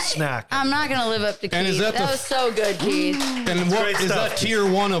snack. I'm not gonna live up to Keith. And is that that was so good, Keith. And what Great is stuff. that? Tier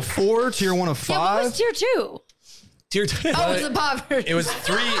 1 of 4? Tier 1 of Yeah, what 5? was tier 2? Tier 2. Oh, it was the poppers. It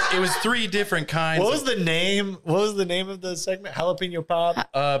was three different kinds. What was the name? What was the name of the segment? Jalapeno pop.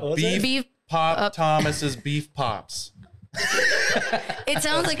 beef pop Thomas's beef pops. It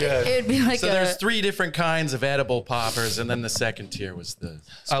sounds like it would be like So there's 3 different kinds of edible poppers, and then the second tier was the.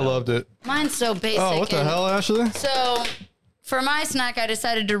 I loved it. Mine's so basic. Oh, what the and- hell, Ashley? So for my snack, I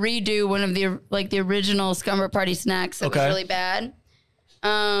decided to redo one of the original Scumberparty snacks that was really bad.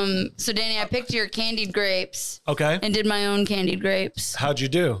 So Danny, I picked your candied grapes. Okay. And did my own candied grapes. How'd you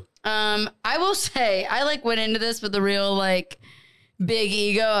do? I will say I went into this with a real big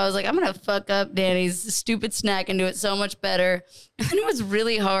ego. I was like, I'm gonna fuck up Danny's stupid snack and do it so much better. And then it was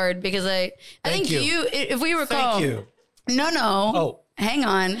really hard because I think you, if we recall, Thank you. No. Oh. Hang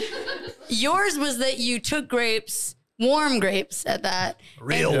on. Yours was that you took grapes, warm grapes at that.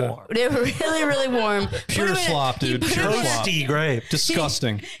 Real warm. They were really, really warm. Pure slop, dude. Pure slop. Toasty grape.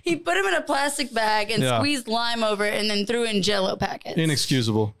 Disgusting. He put them in a plastic bag and squeezed lime over it and then threw in Jell-O packets.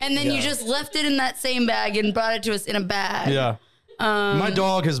 Inexcusable. And then you just left it in that same bag and brought it to us in a bag. Yeah. My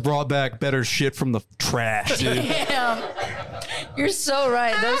dog has brought back better shit from the trash, dude. Damn. You're so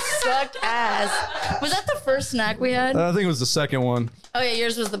right. Those sucked ass. Was that the first snack we had? I think it was the second one. Oh, yeah,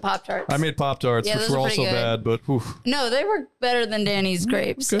 yours was the Pop-Tarts. I made Pop-Tarts, Yeah, which those were are also pretty good. bad, but whew. No, they were better than Danny's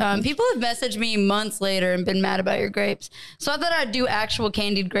grapes. People have messaged me months later and been mad about your grapes. So I thought I'd do actual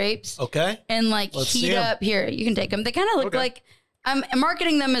candied grapes Okay. and Let's see heat 'em. up. Here, you can take them. They kind of look like I'm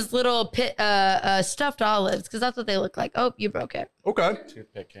marketing them as little stuffed olives because that's what they look like. Oh, you broke it. Okay.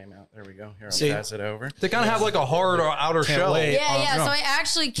 Toothpick came out. There we go. Here, I'll See? pass it over. They kind of have like a hard or outer shell. wait. Yeah. So I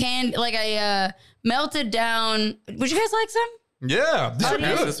actually I melted down. Would you guys like some? Yeah, these are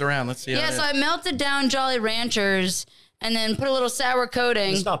Pass good. this around. Let's see. Yeah, so I melted down Jolly Ranchers and then put a little sour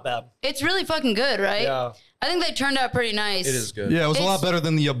coating. It's not bad. It's really fucking good, right? Yeah. I think they turned out pretty nice. It is good. Yeah, it was a lot It's- better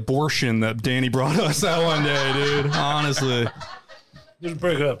than the abortion that Danny brought us that one day, dude. Honestly. This is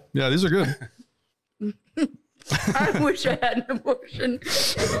pretty good. Yeah, these are good. I wish I had an abortion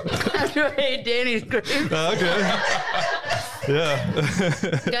after I ate Danny's grapes. Okay.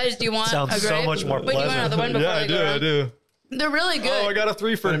 Yeah. Guys, do you want Sounds a so grape? much more Wait, do you want pleasant. another one before Yeah, I I do. go? I do. They're really good. Oh, I got a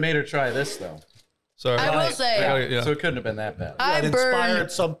 3 But for. I made her try this though. Sorry. I will say, Yeah. So it couldn't have been that bad. I It inspired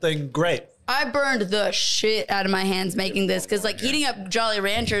burned something great. I burned the shit out of my hands making this because heating up Jolly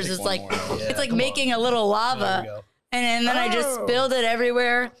Ranchers is one more. it's like making a little lava. go. And then I just spilled it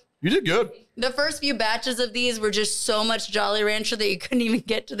everywhere. You did good. The first few batches of these were just so much Jolly Rancher that you couldn't even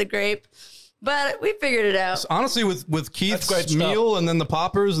get to the grape. But we figured it out. Honestly, with great Keith's stuff. meal and then the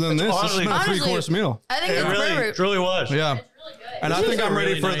poppers and then this has been a honestly- 3-course meal. I think It it's really, perfect. truly was. Yeah. And I This think is a I'm ready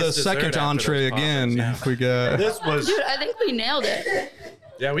really for nice the dessert second after entree those again. poppers, yeah. If we get. This was Dude, I think we nailed it.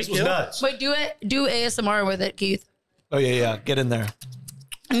 Yeah, we was nuts. Wait, do ASMR with it, Keith. Oh yeah. Get in there.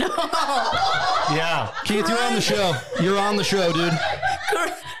 No. Yeah. Keith, you're on the show. You're on the show, dude.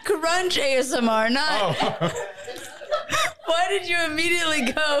 Crunch ASMR, not. Oh. Why did you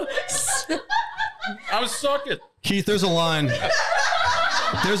immediately go? I was sucking. Keith, there's a line.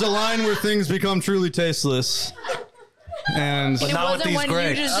 There's a line where things become truly tasteless. And It not with wasn't these when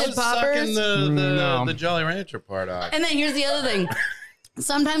grapes. you I just did was sucking poppers. the Jolly Rancher part off. And then here's the other thing.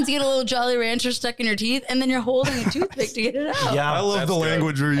 Sometimes you get a little Jolly Rancher stuck in your teeth, and then you're holding a toothpick to get it out. Yeah. I love That's the good.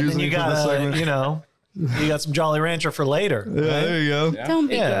 language we're And using you for this got segment. you got some Jolly Rancher for later. Yeah, there you go. Don't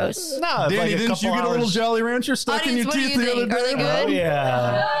be Yeah. gross. No, Danny, didn't you get a little Jolly Rancher stuck in Audience, your what do teeth you the other think? Are they day? good? Oh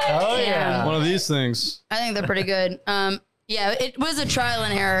yeah. Oh yeah. One of these things. I think they're pretty good. Yeah, it was a trial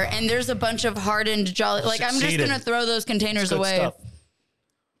and error, and there's a bunch of hardened Jolly. Like, I'm just Succeeded. gonna throw those containers Good away. stuff.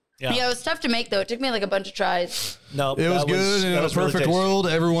 Yeah, it was tough to make though. It took me like a bunch of tries. No, It was good, and in a perfect world,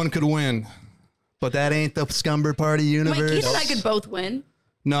 everyone could win. But that ain't the Scumberparty Wait, universe. Keith and I could both win.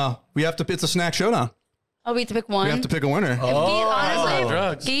 No, we have to. It's a snack showdown. Oh, we have to pick one. We have to pick a winner. Keith, honestly,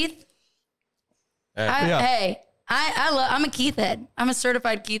 Drugs. Keith. Hey. Yeah. Hey, I'm a Keith head. I'm a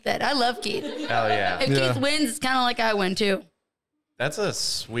certified Keith head. I love Keith. Hell yeah. If Keith wins, it's kind of like I win too. That's a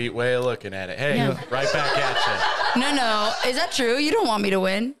sweet way of looking at it. Hey, Yeah. right back at you. No. Is that true? You don't want me to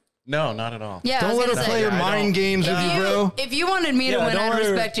win? No, not at all. Yeah. Don't let her play your I mind don't- games with you, bro. If you wanted me to Yeah, win, don't I'd let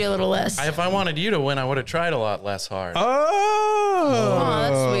her- respect you a little less. If I wanted you to win, I would have tried a lot less hard. Oh,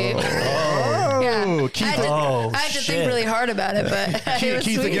 that's sweet. Yeah. Keith, I had to think really hard about it, but it was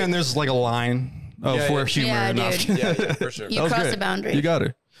Keith sweet. again, there's like a line for humor. Yeah, enough. dude. Yeah, for sure. You That was crossed great. the boundary. You got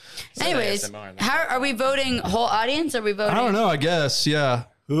her. Anyways, ASMR. how are we voting? Whole audience? Are we voting? I don't know. I guess. Yeah.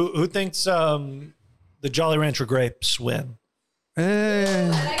 Who thinks the Jolly Rancher grapes win?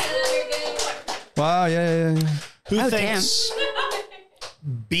 Hey. Wow. Yeah. Who Oh, thinks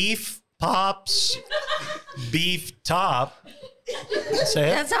beef pops beef top? Say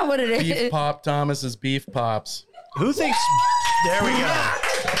it. That's not what it is. Beef Pop Thomas's Beef Pops. Who thinks? There we go.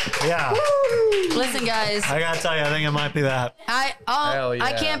 Yeah, Listen, guys, I gotta tell you, I think it might be that. Hell yeah.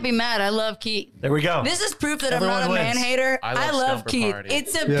 I can't be mad. I love Keith. There we go. This is proof that Everyone I'm not a man wins. hater. I love love Keith. Scumberparty.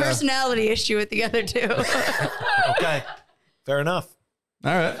 It's a Yeah. personality issue with the other two. Okay, fair enough.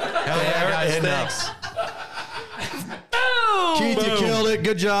 All right. Hell yeah, guys. enough. Thanks. Keith, you killed it.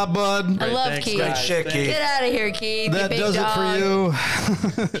 Good job, bud. I love Thanks, Keith. guys. Shit, Thanks. Keith. Get out of here, Keith. That you big does dog. it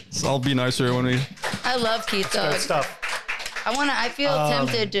for you. So I'll be nicer when we. I love Keith, dog. Good stuff. I feel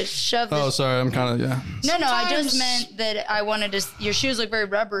tempted to shove this. Oh, sorry. I'm kind of No, I just Sometimes- meant that I wanted to. Your shoes look very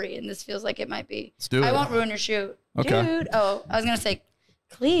rubbery, and this feels like it might be. Let's do I it. won't ruin your shoe. Okay. Dude. Oh, I was going to say,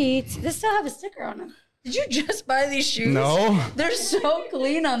 cleats. They still have a sticker on them. Did you just buy these shoes? No. They're so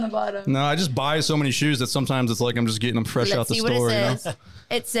clean on the bottom. No, I just buy so many shoes that sometimes it's like I'm just getting them fresh out Let's the see store. what You it know? says.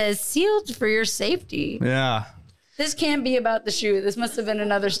 It says sealed for your safety. Yeah. This can't be about the shoe. This must have been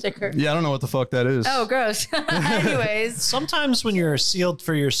another sticker. Yeah, I don't know what the fuck that is. Oh, gross. Anyways, Sometimes when you're sealed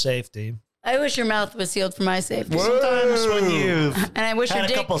for your safety, I wish your mouth was sealed for my safety. sometimes when you've And I wish your had a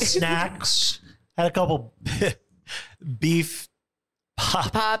dick. couple snacks, had a couple beef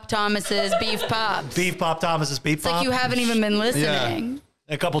Pop Thomas's beef pops. Pop Thomas's beef It's like pop, you haven't even been listening.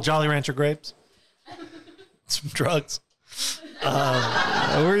 a couple Jolly Rancher grapes, some drugs.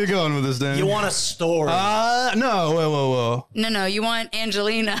 Where are you going with this, Dan? You want a story? No. Whoa. No, you want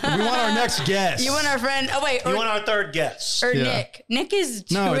Angelina. We want our next guest. You want our friend. Oh wait, you or, want our third guest? or Yeah. Nick. Nick is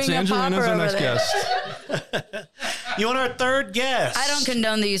No, chewing it's a popper Angelina's our over next there. guest. You want our third guest? I don't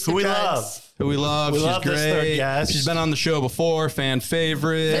condone the use Who of we drugs. love. Who we love. We She's love great. this third guest. She's been on the show before. Fan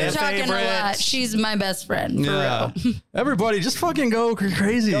favorite. They're talking a lot. favorites. She's my best friend. For Yeah. real. Everybody, just fucking go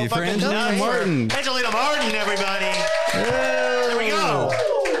crazy Go for fucking Angelina nuts. Martin. Angelina Martin, everybody. There we go.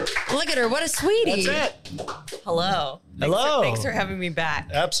 Look at her. What a sweetie. That's it. Hello. Hello. Thanks for having me back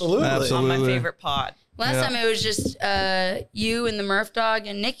Absolutely. on my Absolutely. favorite pod. Last Yeah. time it was just you and the Murph dog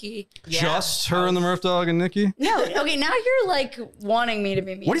and Nikki. Just her and the Murph dog and Nikki? No, okay, now you're like wanting me to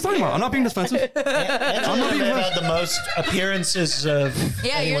be mean. What are you talking about? I'm not being defensive. Angelina may have had the most appearances of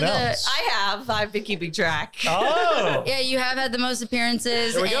Yeah, anyone you're the- else. I've been keeping track. Oh. Yeah, you have had the most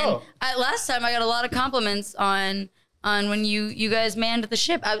appearances. There we and go. Last time I got a lot of compliments on when you guys manned the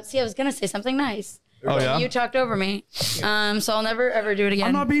ship. I was gonna say something nice. Oh, yeah? You talked over me. So I'll never ever do it again.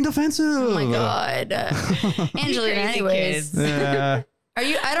 I'm not being defensive. Oh my god. Angelina, Crazy anyways. kids. Yeah. Are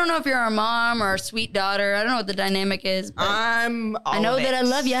you I don't know if you're our mom or our sweet daughter. I don't know what the dynamic is, but I'm all I know of that it. I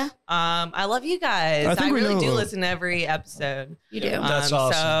love you. I love you guys. I I, think we really know. do listen to every episode. You do. That's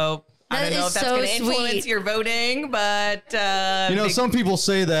awesome. So I That don't know is if that's so going to influence sweet. your voting, but You know, big- some people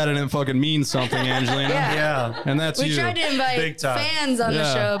say that and it fucking means something, Angelina. Yeah. Yeah. And that's We you. tried to Big invite time. fans on the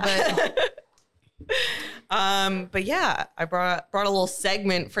Yeah. show, but but yeah, I brought a little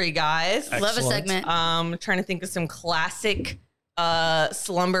segment for you guys. love a Excellent. segment. Trying to think of some classic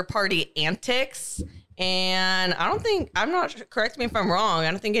slumber party antics. And correct me if I'm wrong,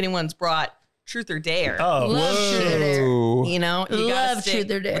 I don't think anyone's brought Truth or Dare. Oh. Love Truth or Dare. Whoa. You know, you Love gotta stick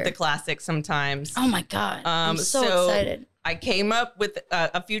Truth or Dare. with the classics sometimes. Oh my god. I'm so excited. I came up with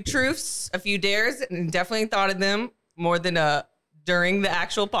a few truths, a few dares, and definitely thought of them more than during the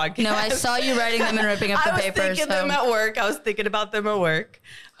actual podcast. No, I saw you writing them and ripping up the I was paper. thinking them at work. I was thinking about them at work.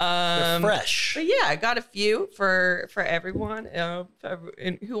 They're fresh. But yeah, I got a few for everyone. And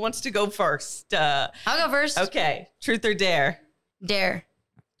who wants to go first? I'll go first. Okay, truth or dare. Dare.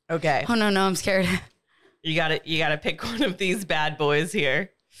 Okay, Oh no, I'm scared. you gotta pick one of these bad boys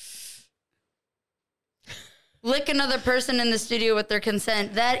here. Lick another person in the studio with their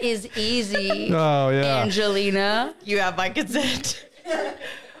consent. That is easy. Oh, yeah. Angelina. You have my consent.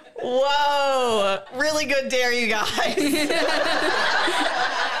 Whoa, really good dare, you guys.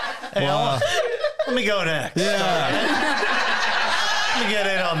 Hey, let me go next. Yeah. to get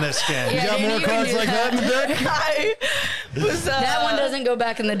in on this game. Yeah, You got Danny, more you can cards do like that in the deck? I was That one doesn't go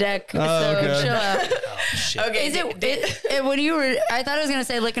back in the deck. So okay. chill out. okay. Is it when you were? I thought I was gonna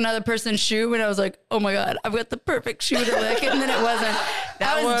say lick another person's shoe, and I was like, oh my god, I've got the perfect shoe to lick, and then it wasn't.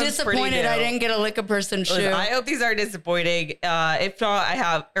 I was one's disappointed pretty I new. didn't get a lick a person's shoe. Listen, I hope these are disappointing. If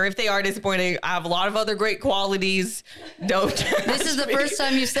not, if they are disappointing, I have a lot of other great qualities. Don't. This is the first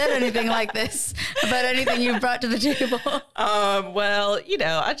time you said anything like this about anything you've brought to the table. Well,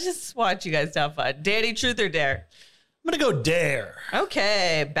 I just want you guys to have fun. Danny, truth or dare? I'm going to go dare.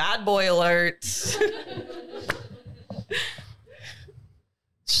 Okay, bad boy alert.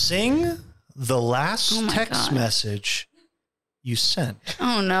 Sing the last my text God. message you sent.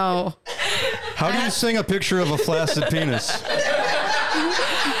 Oh no. How do you sing a picture of a flaccid penis?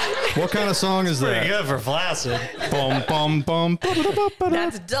 What kind of song is Pretty that? good for flaccid. Bum, bum, bum.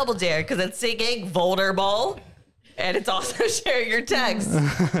 That's double dare because it's singing vulnerable. And it's also sharing your text.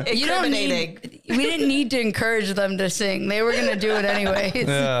 You don't Incriminating. we didn't need to encourage them to sing. They were gonna do it anyways.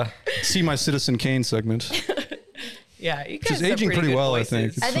 Yeah. See my Citizen Kane segment. Yeah, you guys She's have aging pretty good well, I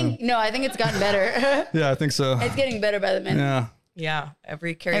voices. think. I think it's gotten better. Yeah, I think so. It's getting better by the minute. Yeah. Yeah,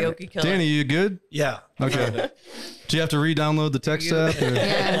 every karaoke killer. Danny, you good? Yeah. Okay. Do you have to re-download the text app? or-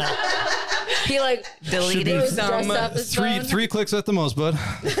 Yeah. He like Deleting goes some. dressed up his phone. Three clicks at the most, bud.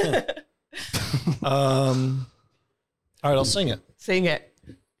 All right, I'll sing it. Sing it.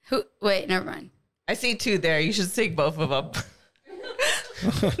 Wait, never mind. I see two there. You should sing both of them.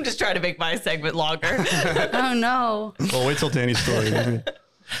 I'm just trying to make my segment longer. Oh no. Well, wait till Danny's story.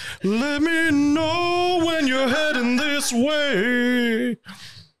 Let me know when you're heading this way.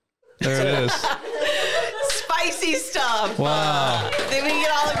 There it is. Spicy stuff. Wow. Then we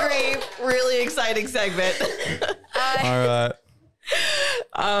can all agree. Really exciting segment. All right.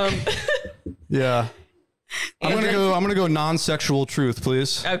 Yeah. I'm gonna go non-sexual truth,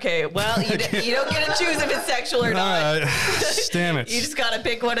 please. Okay, well, you don't get to choose if it's sexual or All not. right. Damn it. You just got to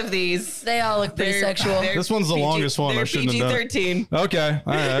pick one of these. They all look pretty sexual. This one's the longest one. I They're shouldn't have done. PG-13. Okay.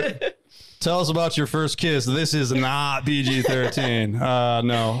 All right. Tell us about your first kiss. This is not PG-13.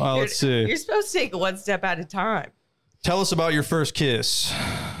 No. Let's see. You're supposed to take it one step at a time. Tell us about your first kiss.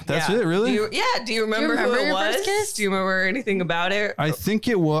 That's Yeah. it, really? Do you remember who remember it your was? first kiss? Do you remember anything about it? I think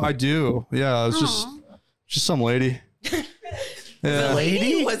it was. I do. Yeah. It was just some lady. Yeah.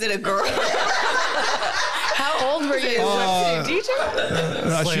 Lady? Was it a girl? How old were you?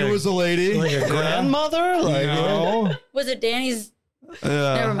 She was a lady. Like your grandmother? Like, No. Was it Danny's?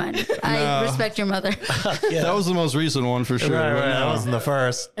 Yeah. Never mind. I respect your mother. yeah. That was the most recent one for sure. right, but right. That no. wasn't the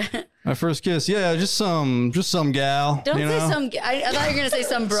first. My first kiss. Yeah, just some gal. Don't you say know? some. I thought you were gonna say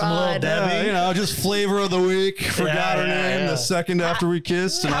some little broad. Debbie. Yeah, just flavor of the week. Forgot her yeah, name yeah. the second after we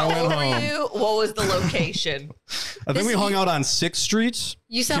kissed, and I How went old were home. you? What was the location? I think we hung out on 6th Street.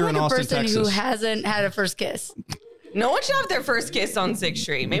 You sound here like in a Austin, person who Texas. hasn't had a first kiss. No one should have their first kiss on 6th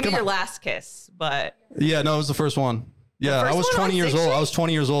Street. Maybe your last kiss, but Yeah, no, it was the first one. Yeah, first I was one on 20 years 6th old. Street? I was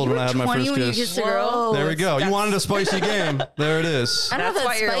 20 years old when I had my 20 first when you kiss. kissed a girl. There we go. You That's- wanted a spicy game. There it is. I don't that's know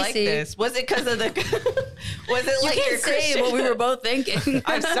why if you're that's like spicy. this. Was it because of the? Was it You like your can't say Christian? what we were both thinking.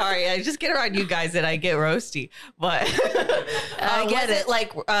 I'm sorry. I just get around you guys and I get roasty. But I get was it.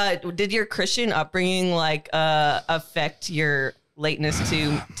 like, did your Christian upbringing affect your lateness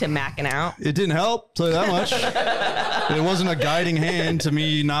to macking out? It didn't help, tell you that much. It wasn't a guiding hand to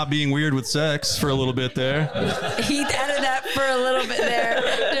me not being weird with sex for a little bit there. He added that for a little bit there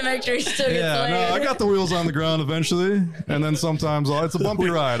to make sure he still gets Yeah, laid. no, I got the wheels on the ground eventually, and then sometimes it's a bumpy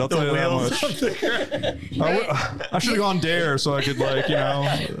ride. I'll tell you that much. I should have gone dare so I could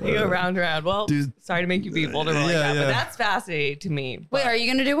You go round and round. Well, Dude. sorry to make you be vulnerable like Yeah, that, yeah. but that's fascinating to me. Wait, are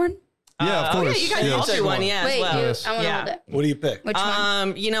you gonna do one? Yeah, of Oh course. yeah, you guys all Yes. do one, yeah, Wait, as well. Yes. I want to Yeah. hold it. What do you pick? Which one?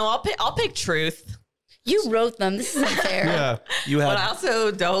 I'll pick truth, You wrote them. This isn't fair. Yeah. You but I have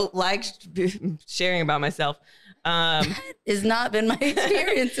also don't like sharing about myself. It's not been my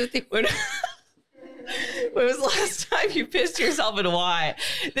experience with you. When was the last time you pissed yourself and why?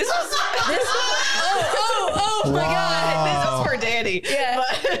 This was Oh my God. this is for Danny. Yeah.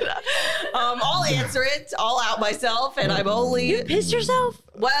 But, I'll answer it. I'll out myself, and I'm only Pissed yourself?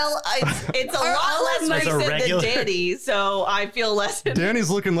 well. It's a lot I'll less let It's a recent than regular- Danny, so I feel less. Danny's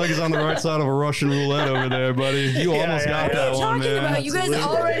looking like he's on the right side of a Russian roulette over there, buddy. You almost got What are that you one, talking man. about? You guys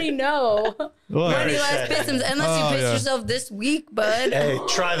already know What? when you last pissed him. Unless you Oh, pissed yeah. yourself this week, bud. hey,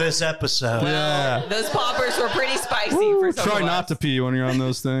 try this episode. Yeah. Those poppers were pretty spicy for some Try of not us. to pee when you're on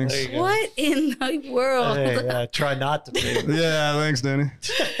those things. There you go. What in the world? Hey, try not to be. Yeah, thanks, Danny.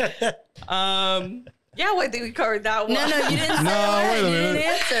 Yeah, Yeah, I think we covered that one. No, you didn't say No, wait a You minute. didn't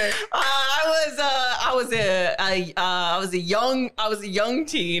answer. I was a young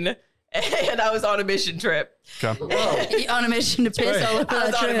teen, and I was on a mission trip. Okay. On a mission to piss all over I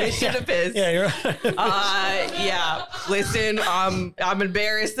was that on a trip. mission to piss. Yeah, you're right. Yeah. Listen, I'm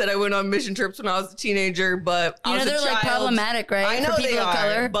embarrassed that I went on mission trips when I was a teenager, but I You know was a they're like child. problematic, right? I know for people they of are,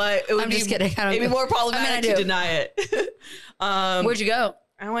 color. but it would I'm be, just kidding. I don't it'd be know. more problematic I do. to deny it. Where'd you go?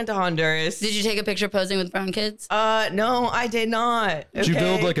 I went to Honduras. Did you take a picture posing with brown kids? No, I did not. Did you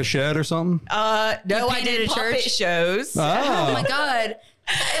build Okay. like a shed or something? No, I painted did a puppet church? shows. Oh Oh. my god!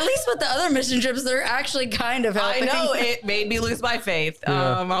 At least with the other mission trips, they're actually kind of I helping. know it made me lose my faith.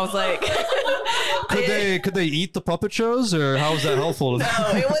 Yeah. I was like, Could they eat the puppet shows, or how was that helpful? No,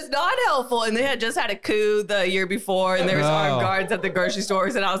 it was not helpful. And they had just had a coup the year before, and there was armed guards at the grocery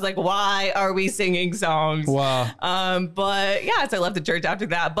stores, and I was like, why are we singing songs? Wow. But yeah, so I left the church after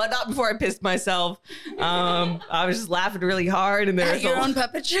that, but not before I pissed myself. I was just laughing really hard, and there At was your own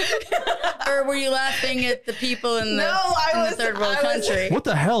puppet show, or were you laughing at the people in the, the third world country? What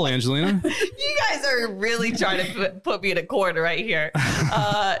the hell, Angelina? You guys are really trying to put me in a corner right here.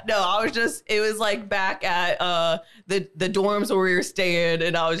 No, it was like back at the dorms where we were staying,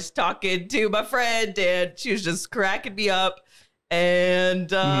 and I was just talking to my friend, and she was just cracking me up. And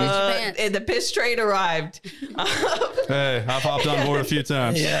the piss train arrived. Hey, I've hopped on board a few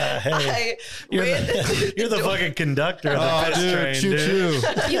times. Yeah, hey. You're the fucking conductor of the Oh, piss dude, train, choo dude.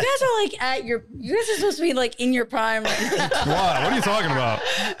 choo. You guys are like you guys are supposed to be like in your prime right now. Why? What are you talking about?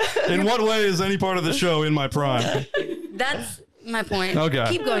 In what way is any part of the show in my prime? That's my point. Okay.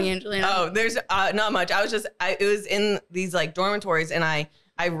 Keep going, Angelina. Oh, there's not much. It was in these like dormitories, and I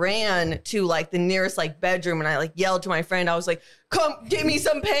ran to like the nearest like bedroom, and I like yelled to my friend. I was like, "Come give me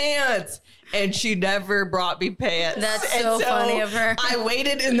some pants." And she never brought me pants. That's And so funny of her. I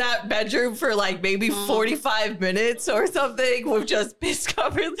waited in that bedroom for like maybe 45 minutes or something with just piss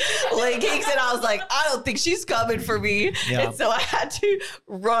covered leggings. And I was like, I don't think she's coming for me. Yeah. And so I had to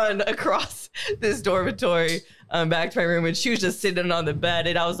run across this dormitory back to my room. And she was just sitting on the bed.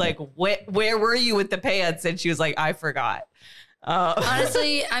 And I was like, where were you with the pants? And she was like, I forgot.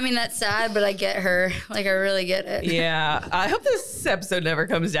 Honestly, I mean that's sad, but I get her. Like I really get it. Yeah. I hope this episode never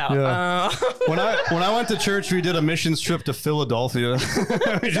comes out. Yeah. When I went to church, we did a missions trip to Philadelphia.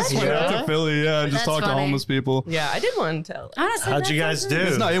 We just went out to Philly, and just That's talked to funny. homeless people. Yeah, I did want to tell. Honestly, How'd you that's guys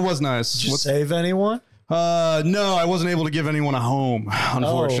do? awesome. It was nice. Did you save anyone? No, I wasn't able to give anyone a home,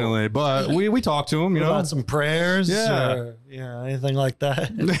 unfortunately. But we talked to them, you know. About some prayers? Yeah. Or, anything like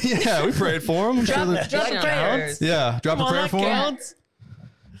that? Yeah, we prayed for them. Drop a prayer. Yeah, drop a prayer for them.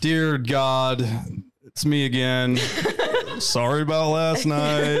 Dear God, it's me again. Sorry about last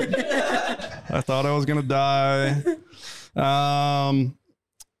night. I thought I was gonna die.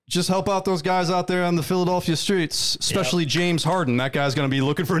 Just help out those guys out there on the Philadelphia streets, especially James Harden. That guy's gonna be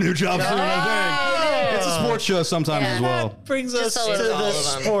looking for a new job soon, I think. It's a sports show sometimes Yeah. as well. Brings Just us a to little. the All of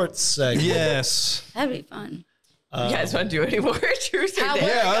them. sports segment. Yes. That'd be fun. You guys want to do any more truth or How-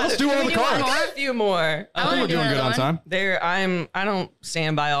 dare? Yeah, let's do one on the do one card. more? A few more. I I think wanna we're do doing good another on one. time. I don't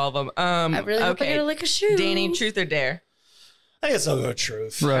stand by all of them. I really hope I get a lick of shoe. Danny, truth or dare? I guess I'll go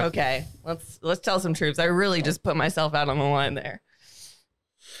truth. Right. Okay, let's tell some truths. I really just put myself out on the line there.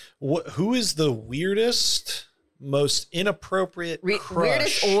 Who is the weirdest, most inappropriate crush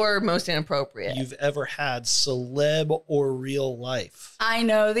Weirdest or most inappropriate? you've ever had, celeb or real life? I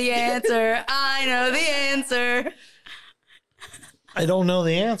know the answer. I know the answer. I don't know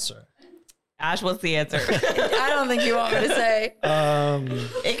the answer. Ash, what's the answer? I don't think you want me to say.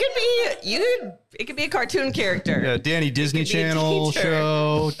 It could be a cartoon character. Yeah, Danny Disney could be a Channel teacher.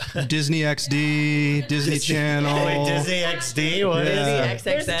 show, Disney XD, Disney Channel. Wait, Disney XD? What is Yeah. it?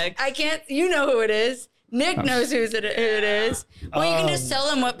 There's- XXX. I can't. You know who it is. Nick knows who it is. Well, you can just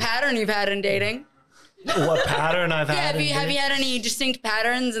tell him what pattern you've had in dating. What pattern I've Yeah, had? have you had any distinct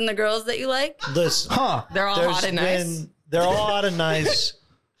patterns in the girls that you like? Listen, Huh. They're all hot and nice. they're all hot and nice.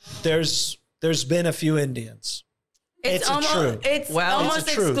 There's been a few Indians. It's a almost truth. it's Well, almost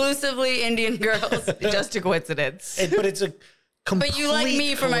it's a truth. exclusively Indian girls. Just a coincidence. But it's a complete But you like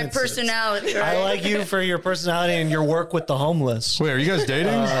me for my coincidence. personality, right? I like you for your personality and your work with the homeless. Wait, are you guys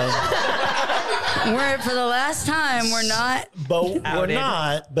dating? We're for the last time. We're not. But we're Outed.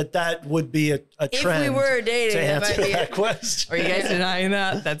 not. But that would be a If trend. we were dating, to that might answer be that it. question. Are you guys denying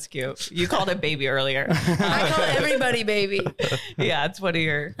that? That's cute. You called it baby earlier. I call everybody baby. Yeah, it's one of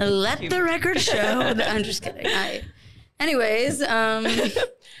your. Let the record show. that- I'm just kidding. Anyways,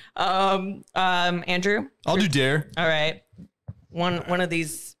 Andrew. I'll do dare. All right. One of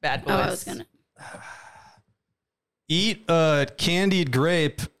these bad boys. I was gonna. Eat a candied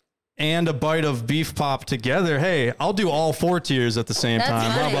grape and a bite of beef pop together, hey, I'll do all 4 tiers at the same That's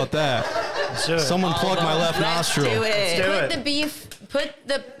time. How funny. about that? Someone plug my left nostril. Do it. Put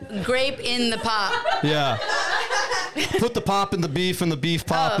the grape in the pop. Yeah. Put the pop in the beef and the beef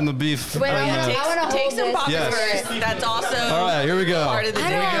pop in the beef. Wait, I wanna Take hold some this. poppers Yes. first. That's also All right, here we go. part of the I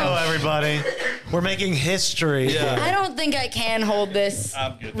deal. don't- Go, everybody. We're making history. Yeah. I don't think I can hold this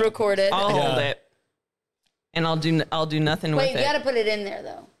recorded. I'll hold it, and I'll do nothing Wait, with you it. gotta put it in there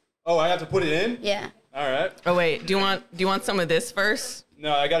though. Oh, I have to put it in? Yeah. All right. Oh wait, do you want some of this first?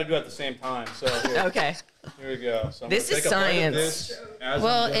 No, I got to do it at the same time. So Okay. here we go. So I'm This gonna is take a bite of science. this as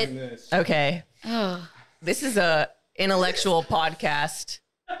Well, I'm doing it- this. Okay. Oh. This is a intellectual podcast.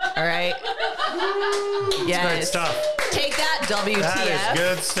 All right. Yes. Good stuff. Take that, WTF. That is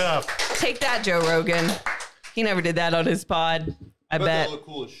good stuff. Take that, Joe Rogan. He never did that on his pod. I bet. look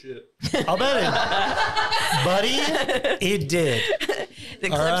cool as shit. I'll bet it. Buddy, it did. The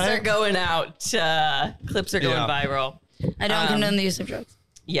clips right. are going out. Clips are going Yeah. viral. I don't condone the use of drugs.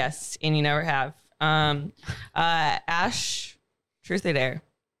 Yes, and you never have. Ash, truth or dare?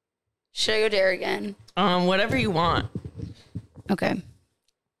 Should I go dare again? Whatever you want. Okay.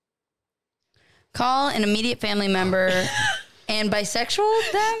 Call an immediate family member and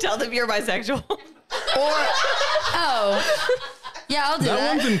bisexual them? Tell them you're bisexual. Yeah, I'll do that.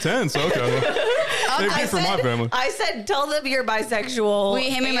 That one's intense. Okay. Save it for my family. I said, tell them you're bisexual. Will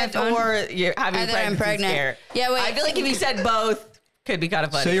you hand me my and- phone? Or you're having Either I'm pregnancy pregnant. scare. Yeah, wait. I feel like if you said both, could be kind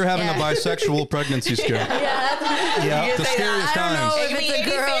of funny. Say you're having Yeah. a bisexual pregnancy scare. Yeah. You The say that. scariest I don't know times. if It could it's be a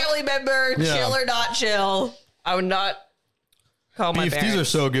any girl. family member, Yeah. chill or not chill. I would not call my Beef, parents. these are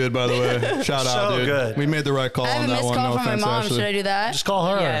so good, by the way. Shout out, So dude. good. We made the right call I have on a that missed one. call No from my offense, mom. Ashley. Should I do that? Just call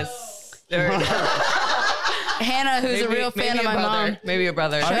her. Yes. Hannah, who's a real fan of my mom. Maybe a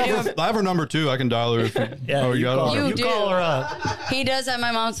brother. I have her number too. I can dial her. If you, Yeah, oh, you got call it? her. You You do. call her up. He does have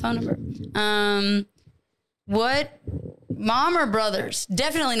my mom's phone number. What? Mom or brothers?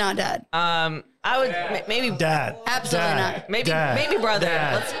 Definitely not dad. I would maybe Dad. Absolutely Dad. not. Maybe Dad. maybe brother.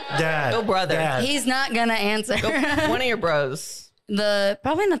 Dad. Let's Dad. go brother. Dad. He's not gonna answer. one of your bros.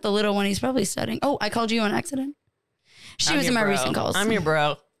 Probably not the little one. He's probably studying. Oh, I called you on accident. She I'm was in your my bro. recent calls. I'm your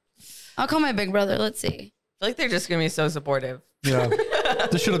bro. I'll call my big brother. Let's see. I feel like they're just gonna be so supportive. Yeah.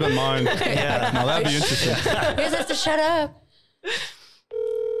 This should have been mine. Yeah. Now that'd be interesting. You guys have to shut up.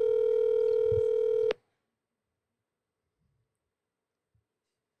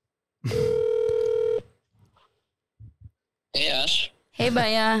 Hey Ash, Hey,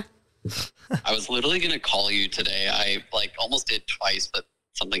 Baya. I was literally gonna call you today. I almost did twice, but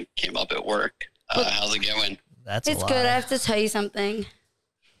something came up at work. How's it going? That's It's a good. I lie. have to tell you something.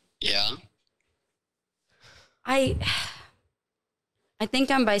 Yeah. I think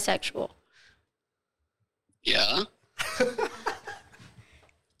I'm bisexual. Yeah.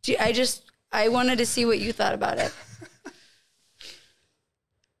 I wanted to see what you thought about it.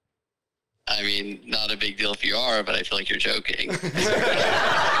 I mean, not a big deal if you are, but I feel like you're joking.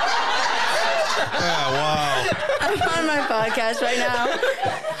 Yeah, wow. I'm on my podcast right now.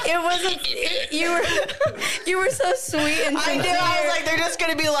 It wasn't. You were so sweet and I sincere. knew. I was like, they're just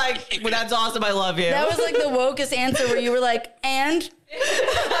gonna be like, well, "That's awesome. I love you." That was like the wokest answer where you were like, and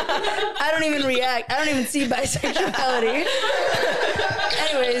I don't even react. I don't even see bisexuality.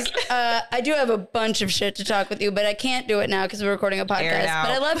 Anyways, I do have a bunch of shit to talk with you, but I can't do it now because we're recording a Air it podcast. out.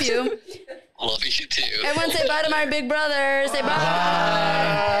 But I love you. I love you too. Everyone say bye to my big brother. Say bye.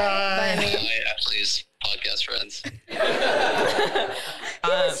 Bye, me. Hi, Ashley's podcast friends.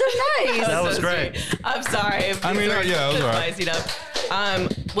 So nice. That was great. I'm sorry. I mean, yeah, it was all right. Spiced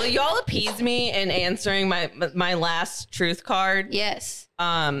up. Will y'all appease me in answering my last truth card? Yes.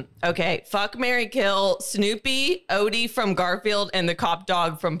 Okay. Fuck, marry, kill Snoopy, Odie from Garfield, and the cop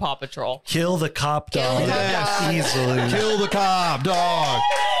dog from Paw Patrol. Kill the cop Kill dog. the cop Yes. dog. Easily. Kill the cop, dog.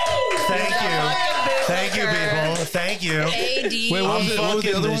 Thank you. Thank you, people. Thank you. AD. Wait, what I'm was the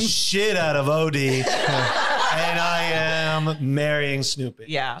fucking other the ones? shit out of Odie. And I am marrying Snoopy.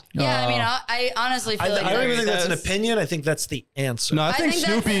 Yeah. Yeah, I mean, I honestly feel like I don't even think that's an Those- opinion. I think that's the answer. No, I think think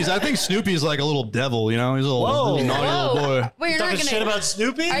that's- Snoopy's like a little devil, you know? He's a little, Whoa. little naughty Whoa. little boy. Wait, you're not Talking gonna. shit about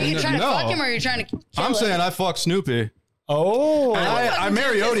Snoopy? Are you trying to No. fuck him or are you trying to kill I'm him? saying I fuck Snoopy. Oh. I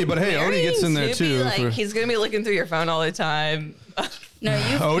marry Odie, but hey, Odie gets in there Snoopy, too. Like, for- he's gonna be looking through your phone all the time. No,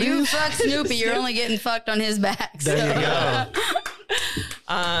 you Odie? fuck Snoopy. You're only getting fucked on his back. There you go.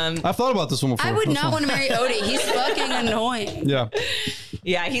 I've thought about this one before. I would That's not fine. want to marry Odie. He's fucking annoying. Yeah.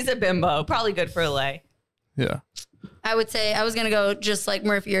 Yeah, he's a bimbo. Probably good for a lay. Yeah. I would say I was going to go just like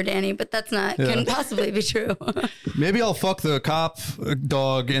Murphy or Danny, but that's not, couldn't possibly be true. Maybe I'll fuck the cop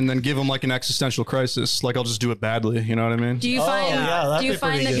dog and then give him like an existential crisis. Like I'll just do it badly. You know what I mean? Do you find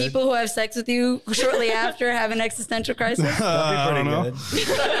that people who have sex with you shortly after have an existential crisis? That'd be pretty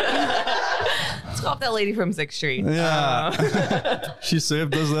good. Let's call up that lady from 6th Street. Yeah. She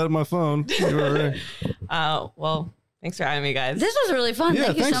saved does that on my phone. You were right. Well, thanks for having me, guys. This was really fun. Yeah,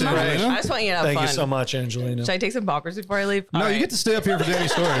 Thank you thanks, so much. Angelina. I just want you to have Thank fun. you so much, Angelina. Should I take some poppers before I leave? No, you get to stay up here for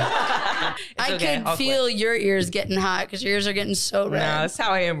Danny's story. I okay, could I'll feel your ears getting hot because your ears are getting so No, red. that's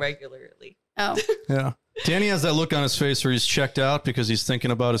how I am regularly. Oh, Yeah. Danny has that look on his face where he's checked out because he's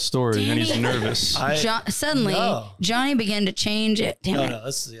thinking about his story and he's nervous. Suddenly, No. Johnny began to change it. Damn it. No,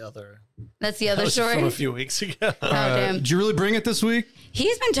 this is the other. That's the That other was story. from a few weeks ago. Oh, damn. Did you really bring it this week?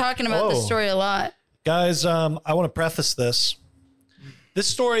 He's been talking about this Whoa. story a lot. Guys, I want to preface this. This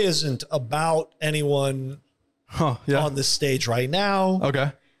story isn't about anyone Huh. Yeah. on this stage right now.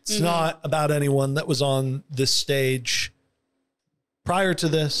 Okay. It's not about anyone that was on this stage prior to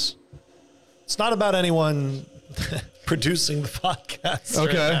this. It's not about anyone producing the podcast. right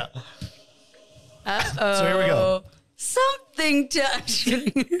Okay. now. So here we go. Something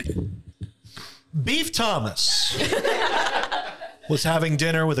touching. Beef Thomas was having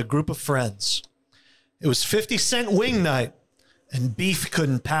dinner with a group of friends. It was 50-cent wing night, and Beef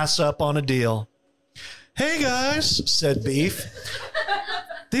couldn't pass up on a deal. Hey guys, said Beef.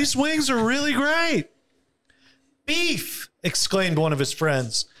 These wings are really great. Beef, exclaimed one of his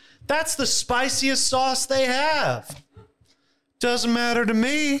friends. That's the spiciest sauce they have. Doesn't matter to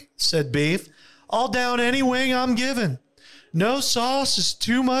me, said Beef. I'll down any wing I'm given. No sauce is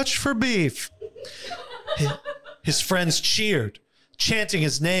too much for Beef. His friends cheered, chanting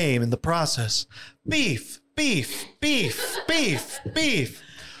his name in the process. Beef, beef, beef, beef, beef.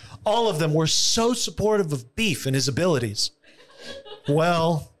 All of them were so supportive of Beef and his abilities.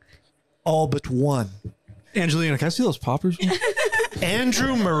 Well, all but one. Angelina, can I see those poppers?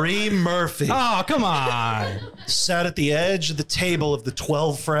 Andrew Marie Murphy Oh, come on. sat at the edge of the table of the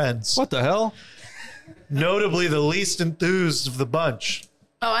 12 friends, What the hell? notably the least enthused of the bunch.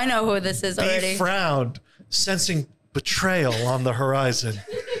 Oh, I know who this is already. Beef frowned, sensing betrayal on the horizon.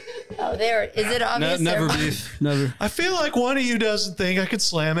 Oh, there. Is it obvious? Never there? Beef. Never. I feel like one of you doesn't think I could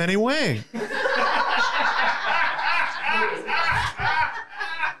slam any wing.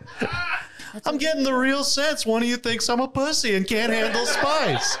 I'm getting the real sense one of you thinks I'm a pussy and can't handle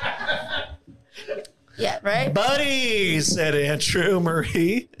spice. Yeah, right? Buddy, said Andrew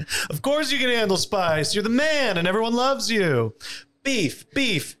Marie. Of course you can handle spice. You're the man and everyone loves you. Beef,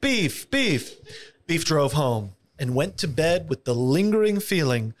 beef, beef, beef. Beef drove home and went to bed with the lingering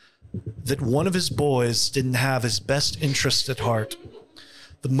feeling that one of his boys didn't have his best interest at heart.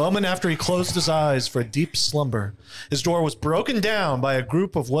 The moment after he closed his eyes for a deep slumber, his door was broken down by a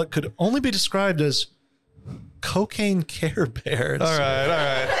group of what could only be described as cocaine Care Bears. All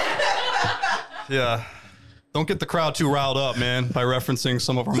right. Yeah. Don't get the crowd too riled up, man, by referencing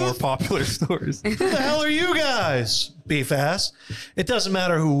some of our more popular stories. Who the hell are you guys? Beef asked. It doesn't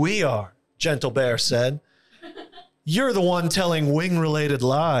matter who we are, Gentle Bear said. You're the one telling wing-related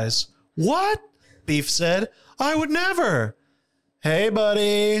lies. What? Beef said. I would never. Hey,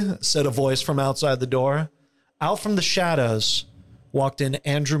 buddy, said a voice from outside the door. Out from the shadows walked in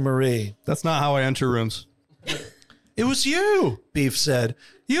Andrew Marie. That's not how I enter rooms. It was you, Beef said.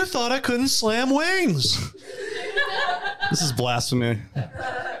 You thought I couldn't slam wings. This is blasphemy.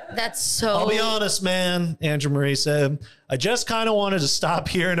 That's so. I'll be honest, man, Andrew Marie said. I just kind of wanted to stop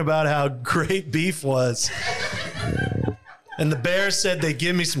hearing about how great Beef was. And the Bears said they'd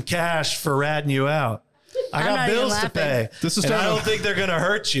give me some cash for ratting you out. I got not even bills to laughing. pay. This is and I terrible. don't think they're going to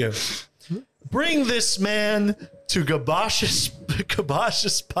hurt you. Bring this man to Gabash's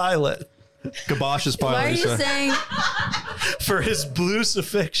pilot Gabosh's pilot. Why are you saying? for his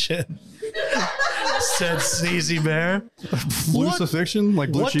blucifixion, said Sneezy Bear. Blucifixion?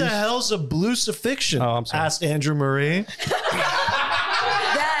 Like blue What cheese? the hell's a blucifixion? Oh, I'm sorry. Asked Andrew Marie.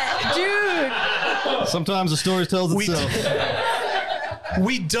 That, dude. Sometimes the story tells itself.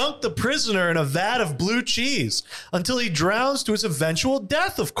 We dunk the prisoner in a vat of blue cheese until he drowns to his eventual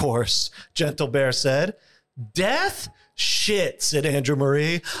death, of course, Gentle Bear said. Death? Shit, said Andrew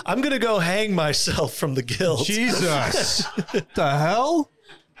Marie. I'm going to go hang myself from the guilt. Jesus. What the hell?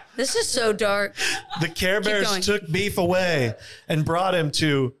 This is so dark. The Care Bears going. took Beef away and brought him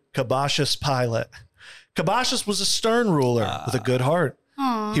to Kabash's pilot. Kabash's was a stern ruler with a good heart.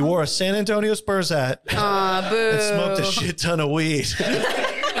 He wore a San Antonio Spurs hat Aw, boo. and smoked a shit ton of weed.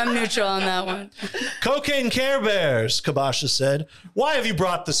 I'm neutral on that one. Cocaine Care Bears, Kabasha said. Why have you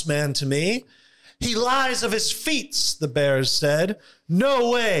brought this man to me? He lies of his feats, the bears said. No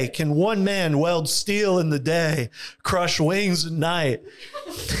way can one man weld steel in the day, crush wings at night,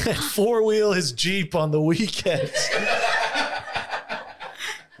 and four-wheel his Jeep on the weekends.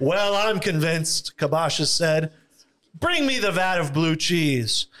 Well, I'm convinced, Kabasha said. Bring me the vat of blue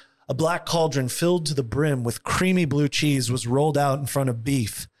cheese. A black cauldron filled to the brim with creamy blue cheese was rolled out in front of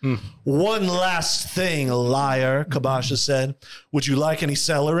Beef. One last thing, liar, Kabasha said. Would you like any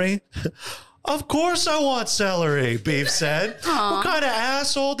celery? Of course I want celery, Beef said. What kind of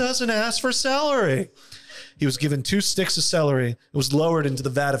asshole doesn't ask for celery? He was given 2 sticks of celery and was lowered into the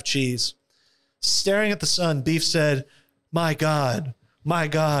vat of cheese. Staring at the sun, Beef said, my God,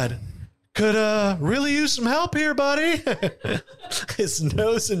 could really use some help here, buddy. His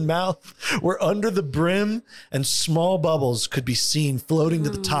nose and mouth were under the brim, and small bubbles could be seen floating to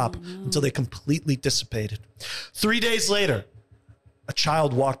the top until they completely dissipated. 3 days later, a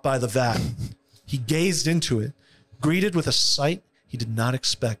child walked by the vat. He gazed into it, greeted with a sight he did not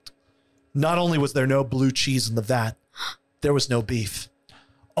expect. Not only was there no blue cheese in the vat, there was no beef.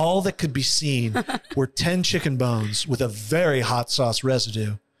 All that could be seen were 10 chicken bones with a very hot sauce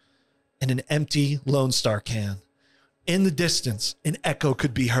residue and an empty Lone Star can. In the distance, an echo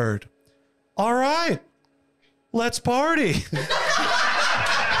could be heard. All right, let's party.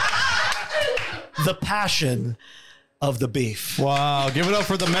 The passion of the beef. Wow. Give it up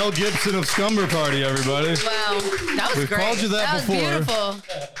for the Mel Gibson of Scumberparty, everybody. Wow. That was We've great. called you that was before. beautiful.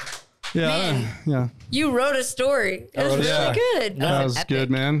 Yeah. Man. Yeah. You wrote a story. It was really good. That was good,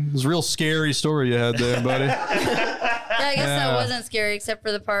 man. It was a real scary story you had there, buddy. Yeah, I guess that wasn't scary except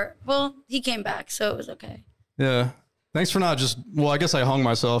for the part. Well, he came back, so it was okay. Yeah. Thanks for not just, well, I guess I hung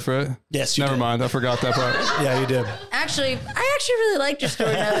myself, right? Yes, you Never did. mind. I forgot that part. Yeah, you did. Actually, I really liked your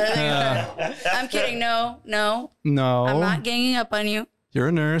story now that I think about it. I'm kidding. No. No. I'm not ganging up on you. You're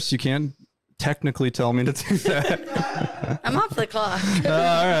a nurse. You can't technically tell me to do that. I'm off the clock. All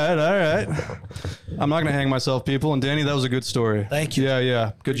right. I'm not going to hang myself, people. And Danny, that was a good story. Thank you.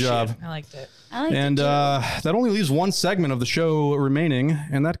 Yeah. Good job. I liked it. I liked And it too. that only leaves one segment of the show remaining,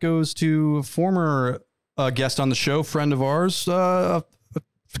 and that goes to former guest on the show, friend of ours, a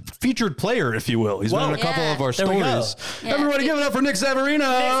featured player, if you will. He's been in a couple Yeah. of our There we go. stories. Yeah. Everybody give it up for Nick Savarino.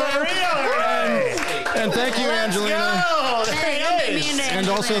 And thank you, Angelina. Oh, Hey, don't make me into And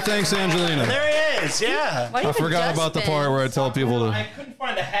also Angelina. thanks, Angelina. there he is. Yeah. Why do you I have forgot a about the dustbin? part where I tell people to... I couldn't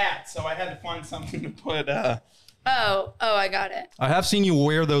find a hat, so I had to find something to put. Oh, I got it. I have seen you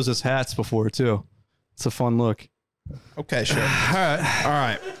wear those as hats before, too. It's a fun look. Okay, sure. All right. All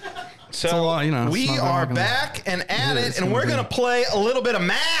right. It's a So lot, you know, it's we not are gonna- back and at It it, is and gonna we're be. gonna play a little bit of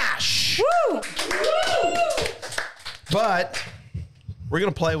MASH. Woo! But we're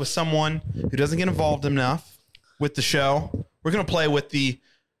gonna play with someone who doesn't get involved enough with the show. We're gonna play with the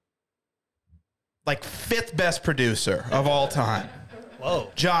 5th best producer of all time.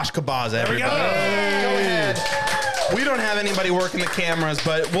 Whoa. Josh Kabaza, everybody. Go ahead. We don't have anybody working the cameras,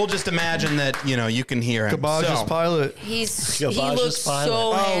 but we'll just imagine that, you can hear him. Kabaja's So- pilot. He Gabage's looks pilot. so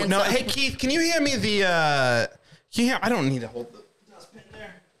Oh, handsome. no. Hey, Keith, can you hear me the, I don't need to hold the dustbin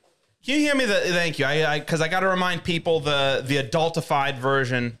there. Can you hear me thank you. Because I got to remind people the adultified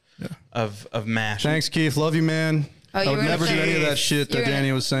version of MASH. Thanks, Keith. Love you, man. Oh, I you would were never do gonna any of say- that shit that you're gonna-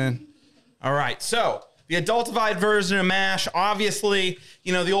 Danny was saying. All right. So the adultified version of MASH, obviously,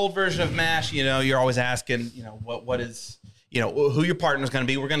 the old version of MASH, you're always asking, what is, who your partner's going to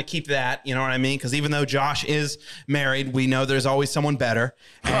be. We're going to keep that, you know what I mean? Because even though Josh is married, we know there's always someone better.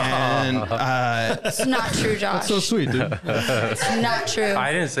 And It's not true, Josh. So sweet, dude. It's not true.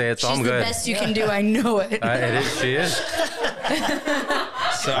 I didn't say it, so She's I'm the good. best you can do. I know it. It is. She is.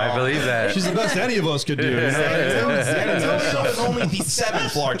 so I believe that. She's the best any of us could do. You know? San Antonio is only the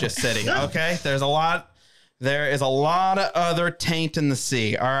 7th largest city. Okay, there is a lot of other taint in the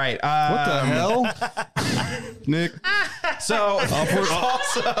sea. All right. What the hell? Nick, So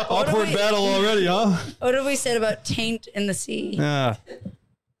upward battle already, huh? What have we said about taint in the sea? Yeah.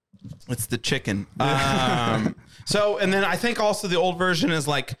 it's the chicken. So and then I think also the old version is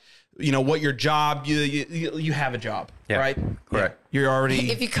what your job you have a job, Yeah, right? correct. Yeah. You're already.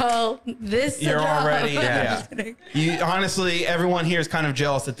 If you call this a You're job. already, I'm yeah. just kidding. You honestly, everyone here is kind of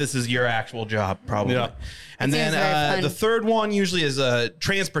jealous that this is your actual job, probably. Yeah. And It seems very then fun. the third one usually is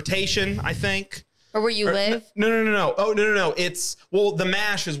transportation, I think. Or where you live. No. Oh, no. It's the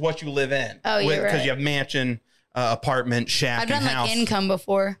MASH is what you live in. Oh, you're Because right. you have mansion, apartment, shack, I've done and house. income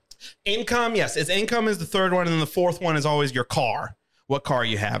before. Income, yes. It's income is the third one, and then the fourth one is always your car. What car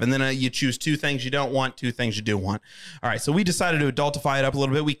you have, and then you choose 2 things you don't want, 2 things you do want. All right, so we decided to adultify it up a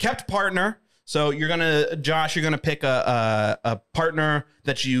little bit. We kept partner, so Josh, you're gonna pick a partner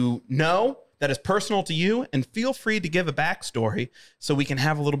that you know, that is personal to you, and feel free to give a backstory so we can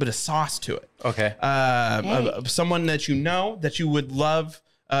have a little bit of sauce to it. Okay. Of someone that you know that you would love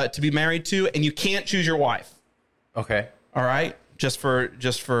to be married to, and you can't choose your wife. Okay. All right, just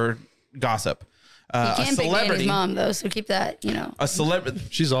for gossip. You A can pick celebrity. Danny's mom though, so keep that. A celebrity.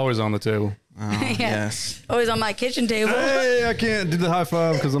 She's always on the table. Yeah. Yes. Always on my kitchen table. Hey, I can't do the high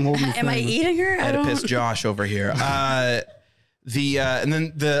five because I'm holding. Am I eating her? I don't. Oedipus Josh over here. And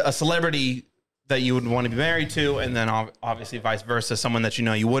then a celebrity that you would want to be married to, and then obviously vice versa, someone that you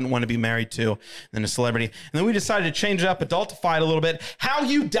know you wouldn't want to be married to, and then a celebrity. And then we decided to change it up, adultify it a little bit. How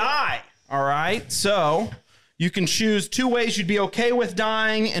you die. All right. So you can choose 2 ways you'd be okay with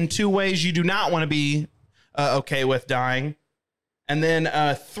dying and 2 ways you do not want to be okay with dying. And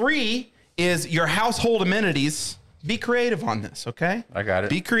then 3 is your household amenities. Be creative on this, okay? I got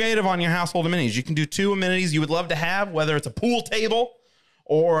it. Be creative on your household amenities. You can do 2 amenities you would love to have, whether it's a pool table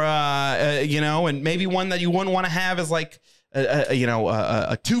or, and maybe one that you wouldn't want to have is like,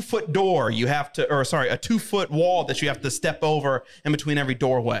 a 2-foot door you have to, a 2-foot wall that you have to step over in between every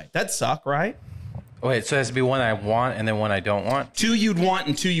doorway. That'd suck, right? Wait, so it has to be one I want and then one I don't want? 2 you'd want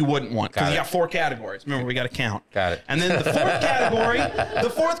and 2 you wouldn't want. Because Got you it. got 4 categories. Remember, we got to count. Got it. And then the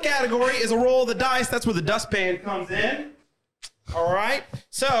fourth category is a roll of the dice. That's where the dustpan comes in. All right.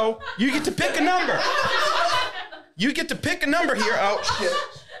 So you get to pick a number. You get to pick a number here. Oh,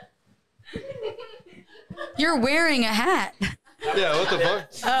 shit. You're wearing a hat. Yeah, what the fuck?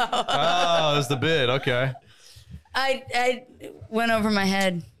 Oh, it's the bid. Okay. I went over my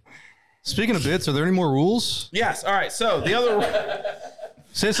head. Speaking of bits, are there any more rules? Yes. All right. So the other...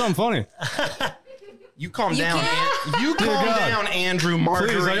 Say something funny. You calm down. can't? You calm God. down, Andrew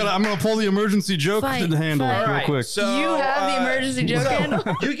Marguerite. Please, I'm going to pull the emergency joke handle fight. real All right, quick. So, You have the emergency joke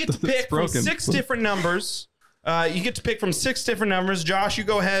handle? You get to pick from broken. 6 different numbers. You get to pick from 6 different numbers. Josh, you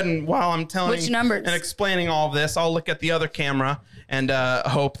go ahead, and while I'm telling Which numbers? and explaining all of this, I'll look at the other camera and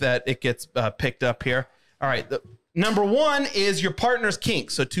hope that it gets picked up here. All right. Number 1 is your partner's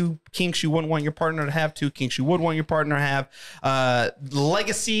kinks. So 2 kinks you wouldn't want your partner to have, 2 kinks you would want your partner to have.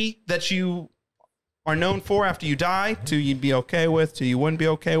 Legacy that you are known for after you die, 2 you'd be okay with, 2 you wouldn't be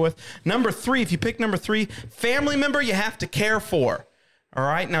okay with. Number 3, if you pick number 3, family member you have to care for. All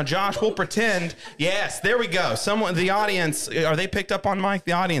right. Now, Josh, we'll pretend. Yes, there we go. The audience, are they picked up on mic?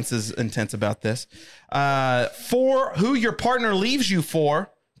 The audience is intense about this. 4, who your partner leaves you for.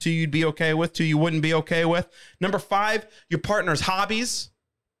 2 you'd be okay with, 2 you wouldn't be okay with. Number 5, your partner's hobbies,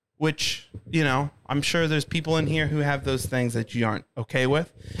 which, I'm sure there's people in here who have those things that you aren't okay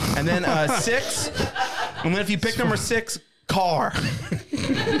with. And then 6, and then if you pick number 6, car.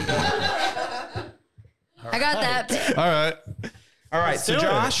 I got that. All right. All right, so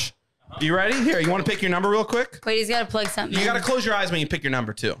Josh, you ready? Here, you want to pick your number real quick? Wait, he's got to plug something. You got to in. close your eyes when you pick your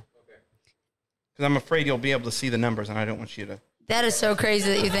number, too. Because I'm afraid you'll be able to see the numbers, and I don't want you to. That is so crazy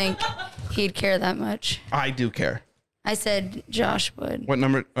that you think he'd care that much. I do care. I said Josh would. What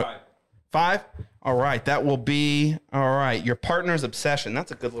number? 5? All right, that will be, your partner's obsession.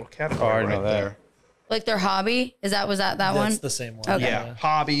 That's a good little category right there. Like their hobby? Was that one? That's the same one. Okay. Yeah,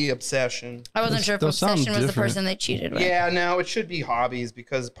 hobby, obsession. I wasn't sure if those sound obsession was the different. person they cheated with. Yeah, no, it should be hobbies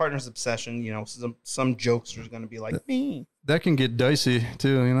because partner's obsession, some jokesters going to be like, me. That can get dicey,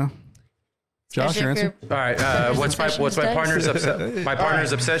 too, Josh, Especially your if answer? you're- All right. What's my partner's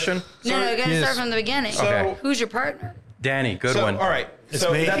obsession? No, you got to start from the beginning. Okay. Who's your partner? Danny, good So, one. all right.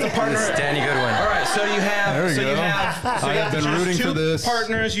 So me. that's a partner. Danny, good one. All right, so you have. There we so go. you have. So I you have to been choose rooting for 2 this.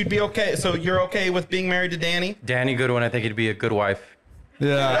 partners. You'd be okay. So you're okay with being married to Danny? Danny, good one. I think he'd be a good wife.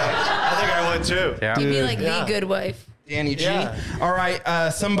 Yeah. I think I would too. Yeah. You'd be Dude. like the good wife. Danny G. Yeah. All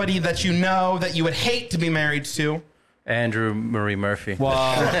right. Somebody that you know that you would hate to be married to. Andrew Marie Murphy.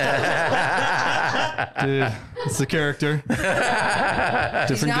 Wow. Dude, it's the character.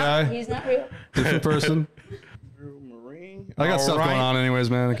 Different guy, He's not real. different person. I got stuff going on anyways,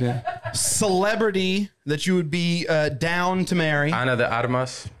 man. I can't. Celebrity that you would be down to marry. Anna de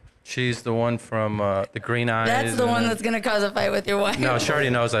Armas. She's the one from the Green Eyes. That's the and- one that's going to cause a fight with your wife. No, she already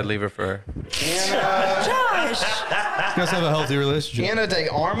knows I'd leave her for her. Josh. You guys have a healthy relationship. Anna de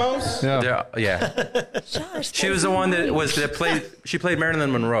Armas. Yeah. Yeah. Josh. She was the one that played. She played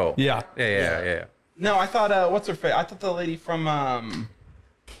Marilyn Monroe. Yeah. Yeah. No, I thought. What's her face? I thought the lady from.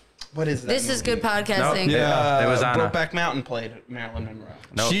 What is that? This is good No, podcasting. Yeah. it was Anna. Brokeback Mountain played Marilyn Monroe.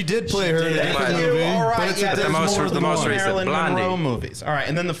 No. She did play her in a different But- movie. All right, but it's yeah, the there's most- more the than most one recent, Marilyn Blondie. Monroe movies. All right,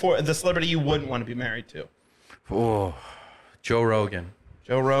 and then the celebrity you wouldn't want to be married to. Oh, Joe Rogan.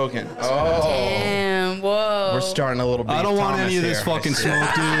 Joe Rogan. Oh, Damn. Whoa. we're starting a little bit. I don't want any of this fucking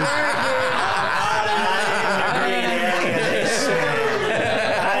smoke, dude.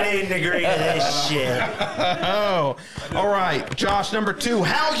 I didn't agree to this shit. Oh, all right. Josh, number 2.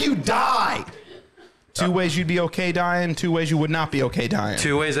 How you die? 2 ways you'd be okay dying. 2 ways you would not be okay dying.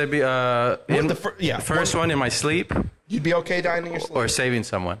 2 ways I'd be. First one in my sleep, You'd be okay dying in your sleep. or saving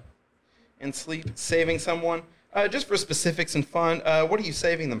someone. In sleep, saving someone. Just for specifics and fun, what are you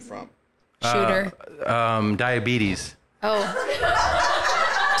saving them from? Shooter. Diabetes. Oh.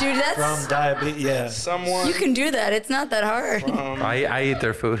 Dude, that's. From diabetes, yeah. Someone. You can do that. It's not that hard. I eat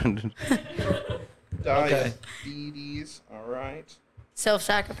their food. Diabetes. All right.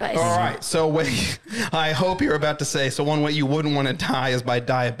 Self-sacrifice. All right. So wait, I hope you're about to say. So one way you wouldn't want to die is by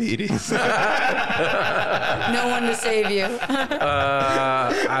diabetes. No one to save you.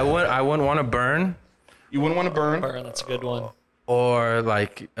 I wouldn't want to burn, You wouldn't want to burn. Burn, that's a good one. or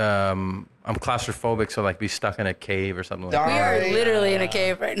like I'm claustrophobic, so like be stuck in a cave or something like We are Die. literally in a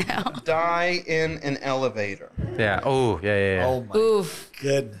cave right now. Die in an elevator. that. Yeah. Oh, yeah. Oh my Oof.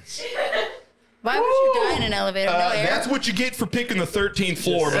 goodness. Why would you die in an elevator? No air? That's what you get for picking the 13th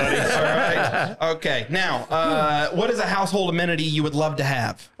floor, buddy. All right. Okay. Now, what is a household amenity you would love to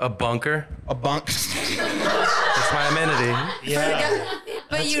have? A bunker. A bunk. That's my amenity.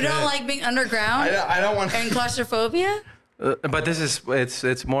 But you don't like being underground I don't want. and claustrophobia? But this is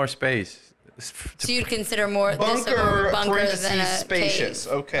it's more space. So you'd consider more this a Bunker, bunker parentheses, than a spacious.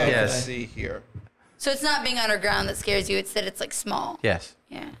 cave. Okay. Yes. Let's see here. So it's not being underground that scares you. It's that it's like small. Yes.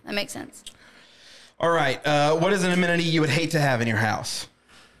 Yeah, that makes sense. All right. What is an amenity you would hate to have in your house?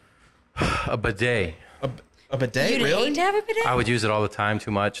 A bidet. A bidet? You'd Really? hate to have a bidet? I would use it all the time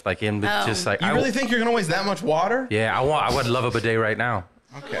too much. Like just like You really think you're gonna waste that much water? Yeah, I would love a bidet right now.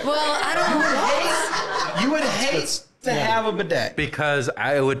 Okay. Well, I don't. You would hate to have a bidet. Because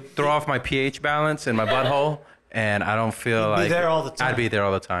I would throw off my pH balance in my butthole, and I don't feel be like there all the time. I'd be there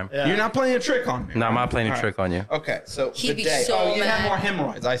all the time. Yeah. You're not playing a trick on me. No, I'm not playing a All right. trick on you. Okay, so He'd be bidet. so you have mad. more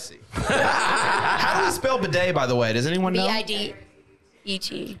hemorrhoids. I see. How do we spell bidet, by the way? Does anyone know?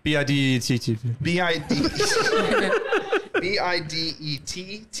 B-I-D-E-T. B-I-D-E-T-T. B-I-D.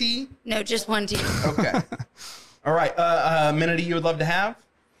 B-I-D-E-T-T. No, just one T. Okay. All right. Amenity you would love to have?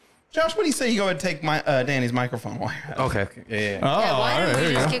 Josh, what do you say you go ahead and take my Danny's microphone while you're at it? Okay. Yeah. Oh, Yeah, why all right, didn't there we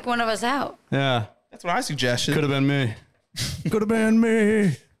you just go. kick one of us out? Yeah, That's what I suggested. could have been me. Could have been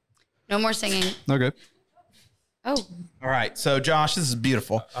me. No more singing. Okay. Oh, All right. So, Josh, this is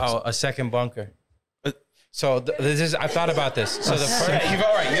beautiful. Oh, a second bunker. So this is. I thought about this. So the first. Okay, you've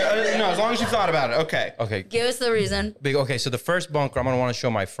all right. No, as long as you thought about it. Okay. Okay. give us the reason. Okay. So the first bunker, I'm gonna want to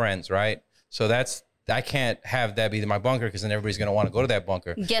show my friends, right? So I can't have that be my bunker because then everybody's gonna want to go to that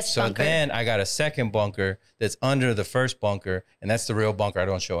bunker. Guest so bunker. then I got a second bunker that's under the first bunker, and that's the real bunker. I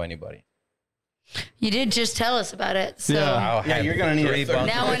don't show anybody. You did just tell us about it. So Yeah. I'll Yeah, have you're gonna need a 3 third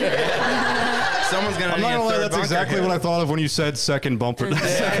bunkers. now when Someone's gonna I'm need not a gonna lie, third that's bunker exactly here. what I thought of when you said second bumper.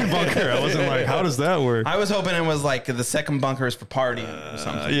 Second bunker. I wasn't like, how does that work? I was hoping it was like the second bunker is for partying or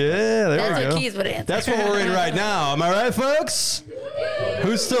something. Yeah, there that's we what go. Keys would answer. That's what we're in right now. Am I right, folks?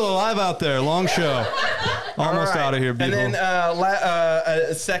 Who's still alive out there? Long show. Almost All right. out of here, people. And then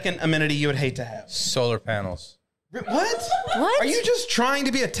a second amenity you would hate to have. Solar panels. What? What? Are you just trying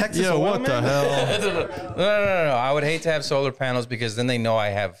to be a Texas yeah, what oilman? the hell? No. I would hate to have solar panels because then they know I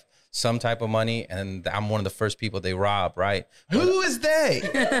have some type of money and I'm one of the first people they rob, right? Who is they?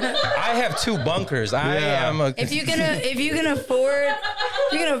 I have 2 bunkers. I am a. if you can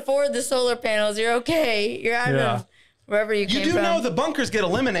afford the solar panels, you're okay. You're out Yeah. of wherever you You came do from. know the bunkers get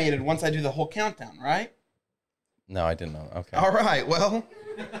eliminated once I do the whole countdown, right? No, I didn't know. Okay. All right. Well,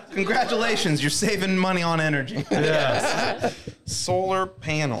 congratulations. You're saving money on energy. Yeah. Solar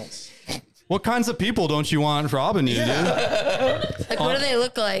panels. What kinds of people don't you want robbing you, dude? Like, what do they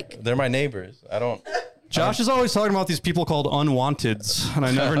look like? They're my neighbors. I don't. Josh is always talking about these people called unwanteds, and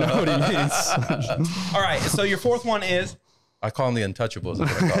I never know what he means. All right. So your fourth one is I call them the untouchables. Is what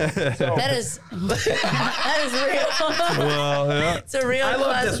I call them. That is real. Well, yeah. It's a real. I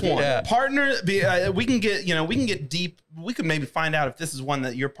love this one. Yeah. Partner. We can get deep. We could maybe find out if this is one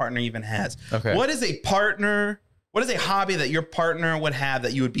that your partner even has. Okay. What is a partner? What is a hobby that your partner would have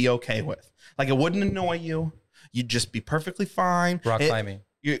that you would be okay with? Like it wouldn't annoy you. You'd just be perfectly fine. Rock climbing.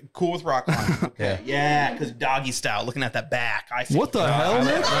 You're cool with rock climbing. Okay. Yeah, because doggy style, looking at that back. I see. What the hell,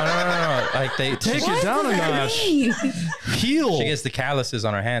 Nick? No. Like they Take What it down a does that notch. mean? Heal. She gets the calluses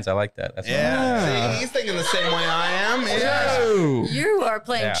on her hands. I like that. That's Yeah. See, he's thinking the same way I am. Yeah. Oh. You are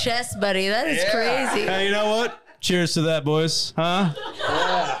playing Yeah. chess, buddy. That is Yeah. crazy. Hey, you know what? Cheers to that, boys. Huh?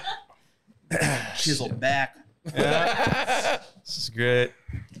 Chiseled back. This is great.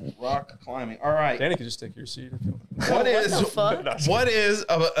 Rock climbing. All right. Danny can just take your seat if you want. What is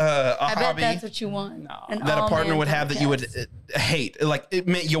a I bet hobby that's what you want. that a partner would have that you would hate? Like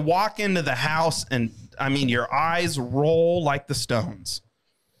you walk into the house and I mean your eyes roll like the Stones.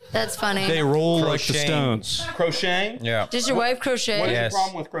 That's funny. They roll like the Crocheting. Stones. Crocheting? Yeah. Does your wife crochet? What is Yes. the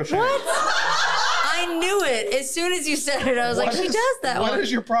problem with crocheting? What? I knew it. As soon as you said it, I was like, she does that What one.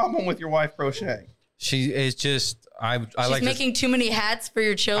 is your problem with your wife crocheting? She is just I She's like making too many hats for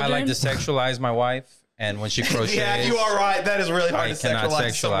your I children. like to sexualize my wife, and when she crochets, Yeah, you are right. That is really hard I to cannot sexualize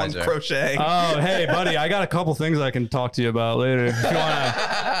sexualize someone her. crocheting. Oh, hey, buddy, I got a couple things I can talk to you about later. If you want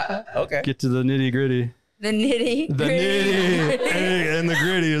to Okay. get to the nitty gritty. the nitty. The nitty and the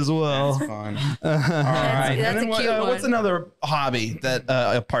gritty as well. Fun. All right. That's And then a cute what's one. another hobby that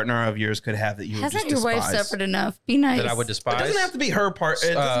a partner of yours could have that you would Hasn't just your wife despise? suffered enough? Be nice. that I would It despise. doesn't have to be her part.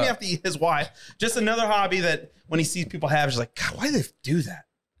 It doesn't have to be his wife. Just another hobby that when he sees people have, he's like, God, why do they do that?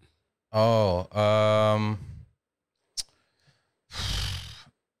 Oh,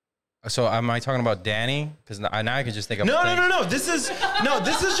 so am I talking about Danny? Because now I can just think of No. This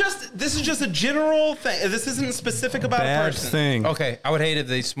is just a general thing. This isn't specific about a Bad person. thing. Okay, I would hate if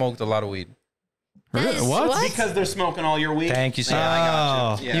they smoked a lot of weed. That is- What? Because they're smoking all your weed. Thank you, sir. Yeah, I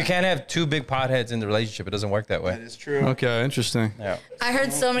got Oh. you. Yeah. You can't have two big potheads in the relationship. It doesn't work that way. That is true. Okay, interesting. Yeah. I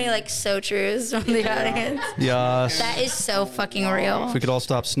heard so many like so trues from the audience. Yes. That is so fucking real. If we could all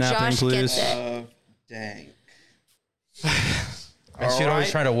stop snapping, Josh please. gets it. Dang. And she'd always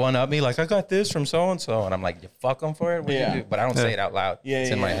right. try to one up me, like, I got this from so and so. And I'm like, you fuck them for it? What do Yeah. you do? But I don't say it out loud. Yeah,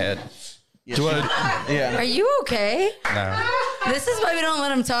 it's in yeah, my yeah. head. Do I, Yeah. Are you okay? No. This is why we don't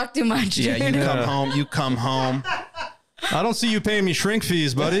let him talk too much. Yeah, dude. you come home. You come home. I don't see you paying me shrink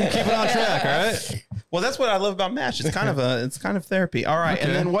fees, buddy. Keep it on track, all right? Well, that's what I love about MASH. It's kind of therapy. All right, and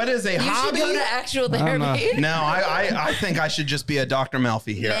Okay. then what is a You should hobby? go to actual therapy. No, I think I should just be a Dr.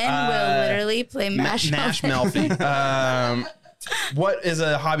 Melfi here. Men will literally play MASH. Mash Melfi. What is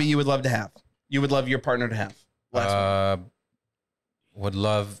a hobby you would love to have? You would love your partner to have? Last one. Would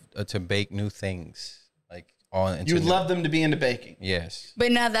love to bake new things. Like all into You would new- love them to be into baking. Yes.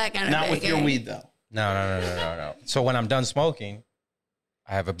 But not that kind of Not with baking. your weed, though. No. So when I'm done smoking,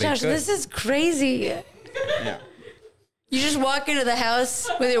 I have a big Josh, this is crazy. Yeah. You just walk into the house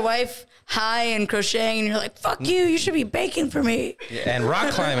with your wife high and crocheting, and you're like, fuck you, you should be baking for me. and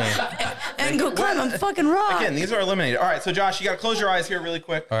rock climbing. And go climb on fucking rock. Again, these are eliminated. All right, so Josh, you got to close your eyes here really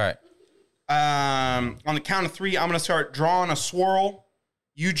quick. All right. On the count of 3, I'm going to start drawing a swirl.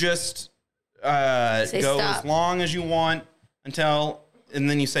 You just go stop. as long as you want and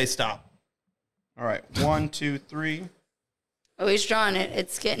then you say stop. All right, 1, 2, 3. Oh, he's drawing it.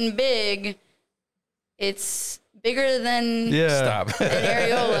 It's getting big. It's bigger than Yeah. Stop. an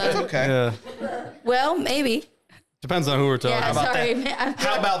areola. Okay. Yeah. Well, maybe. Depends on who we're talking Yeah, about. sorry.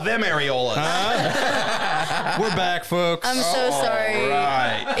 How about them areolas? We're back, folks. I'm so sorry.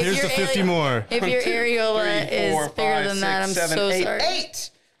 Right. If Here's your the 50 ale- more. If your areola 3, is 4, bigger 5, than that, I'm 6, 7, so 8, sorry. 8.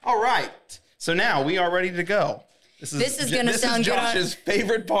 All right. So now we are ready to go. This is gonna sound good on- Josh's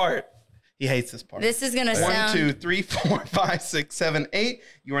favorite part. He hates this part. This is gonna 1, sound. 2, 3, 4, 5, 6, 7, 8.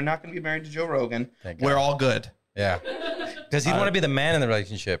 You are not going to be married to Joe Rogan. Thank God. We're all good. Yeah. Because he'd want to be the man in the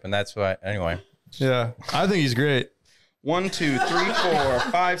relationship, and that's why. Anyway. Yeah. I think he's great. 1, 2, 3, 4,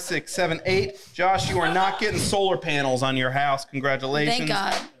 5, 6, 7, 8. Josh, you are not getting solar panels on your house. Congratulations. Thank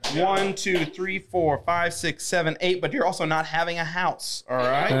God. 1, 2, 3, 4, 5, 6, 7, 8. But you're also not having a house. All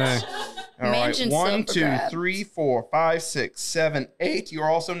right. Hey. All right. Mansion's 1, still for 2, grabs. 3, 4, 5, 6, 7, 8. You're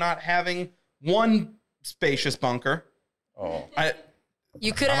also not having one spacious bunker. Oh.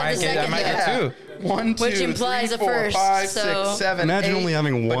 You could I have the might second get though. two. 1, 2, Which implies 3, a 4, first, 5, so- 6, 7, Imagine 8. only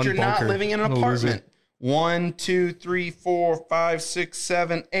having But one you're not bunker. living in an What a loser. apartment. 1, 2, 3, 4, 5, 6,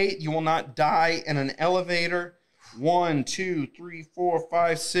 7, 8. You will not die in an elevator. 1, 2, 3, 4,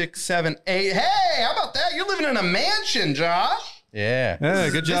 5, 6, 7, 8. Hey, how about that? You're living in a mansion, Josh. Yeah. Yeah,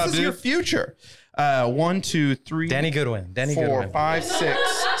 good job, This is your dude. future. 1, 2, 3, Danny Goodwin. Danny 4, Goodwin. 5, 6,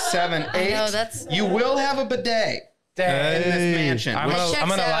 7, 8. know, that's- You will have a bidet in this Hey. mansion, I'm That gonna checks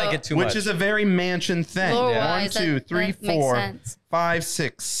like out. it too which much. is a very mansion thing. Lore-wise, 1, 2, that 3, makes 4, sense. 5,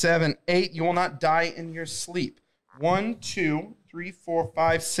 6, 7, 8. You will not die in your sleep. 1, 2, 3, 4,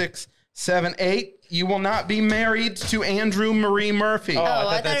 5, 6, 7, 8. You will not be married to Andrew Marie Murphy. Oh,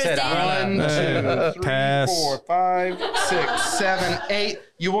 I thought it was Danny. 1, 2, 3, Pass. 4, 5, 6, 7, 8.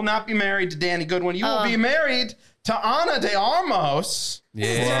 You will not be married to Danny Goodwin. You will be married to Ana de Armos.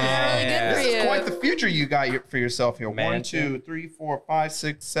 Really good for This is you. quite the future you got for yourself here. 1, Mansion. 2, 3, 4, 5,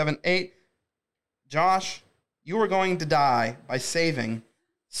 6, 7, 8. Josh, you are going to die by saving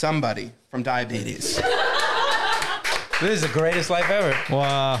somebody from diabetes. This is the greatest life ever.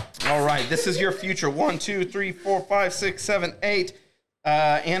 Wow. All right, this is your future. 1, 2, 3, 4, 5, 6, 7, 8.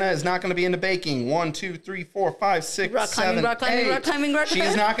 Anna is not going to be into baking. 1, 2, 3, 4, 5, 6, Rock climbing, 7, rock climbing, 8. rock climbing, rock climbing.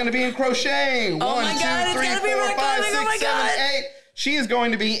 She's not going to be in crocheting. Oh 1, my 2, God, it's 3, gotta be 4, rock 5, climbing. 6, Oh my 7, God. 8. She is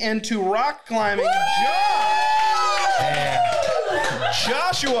going to be into rock climbing.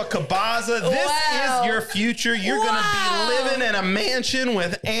 Joshua Cabaza, this Wow. is your future. You're going to be living in a mansion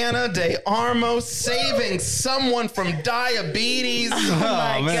with Anna de Armo, saving someone from diabetes. Oh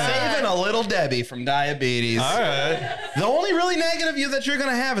my God. Saving a little Debbie from diabetes. All right. The only really negative you that you're going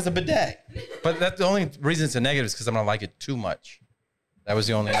to have is a bidet. But that's the only reason it's a negative is because I'm gonna like it too much. That was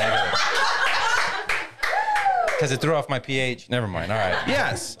the only negative. Because it threw off my pH. Never mind. All right.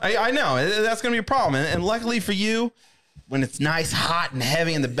 Yes, I know. That's going to be a problem. And luckily for you, when it's nice, hot, and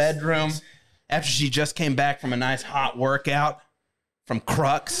heavy in the bedroom, after she just came back from a nice hot workout from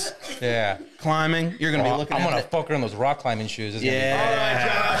Crux Yeah. climbing, you're going to be looking I'm at gonna it. fuck her in those rock climbing shoes. It's gonna be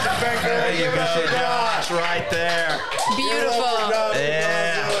Yeah. There you go, Josh, right there. Beautiful.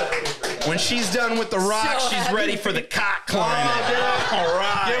 Yeah. When she's done with the rock, So she's happy. ready for the cock climbing. All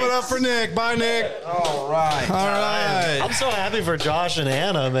right. Give it up for Nick. Bye, Nick. All right. All right. I'm so happy for Josh and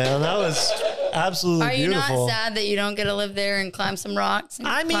Anna, man. That was absolutely Are you beautiful. not sad that you don't get to live there and climb some rocks and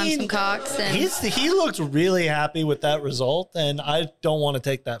climb some cocks? And he looked really happy with that result, and I don't want to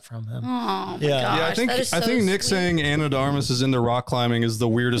take that from him. oh my Yeah. gosh, Yeah, I think that is I so think Nick sweet. saying Anna de Armas is into rock climbing is the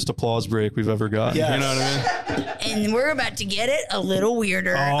weirdest applause break we've ever gotten. Yes. You know what I mean? And we're about to get it a little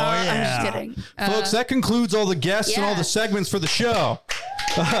weirder. I'm just yeah. kidding. Folks, that concludes all the guests and all yeah. the segments for the show.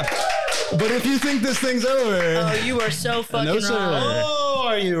 But if you think this thing's over, oh, you are so fucking no, sir. wrong. Oh,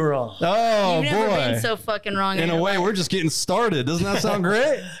 are you wrong? oh You've never boy. been so fucking wrong. In a your way, life. we're just getting started. Doesn't that sound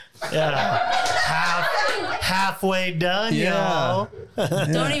great? Yeah. Halfway done, Yeah.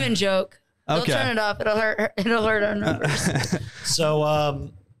 Don't even joke. They'll Okay. turn it off. It'll hurt. It'll hurt our numbers.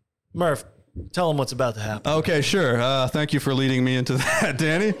 So, Murph, tell them what's about to happen. Okay, sure. Thank you for leading me into that,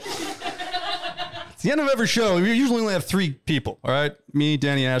 Danny. It's the end of every show. We usually only have 3 people, all right? Me,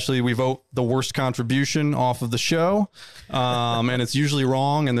 Danny, Ashley, we vote the worst contribution off of the show. And it's usually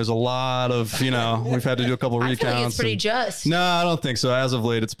wrong, and there's a lot of, we've had to do a couple I recounts. feel like it's pretty and- just. No, I don't think so. As of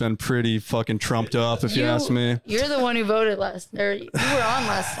late, it's been pretty fucking trumped up, if you ask me. You're the one who voted last. Or you were on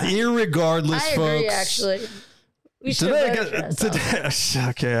last time. Irregardless, I agree, folks. actually. We should have voted for ourselves.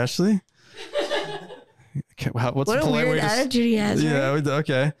 Okay, Ashley. Okay, what's What the a polite way weird to attitude he has. Yeah, right?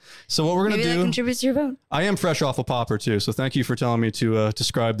 okay. So what we're going Maybe to that do, contributes to your vote. I am fresh off a popper too, so thank you for telling me to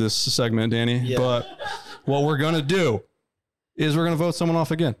describe this segment, Danny. Yeah. But what we're going to do is we're going to vote someone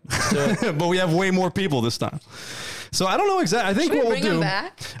off again. But we have way more people this time. So I don't know exactly. I think Should we what bring we'll him do.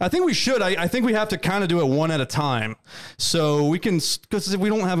 back? I think we should. I think we have to kind of do it one at a time. So we can, because we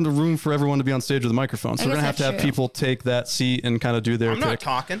don't have the room for everyone to be on stage with a microphone. So I we're going to guess have that's have true. people take that seat and kind of do their I'm not pick.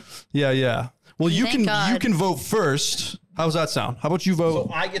 talking. Yeah. Well, you Thank God. can vote first. How's that sound? How about you vote?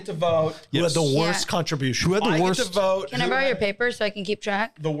 So I get to vote. Who had the worst Yeah. contribution? Who had the I worst? get to vote. Can I who borrow had your paper so I can keep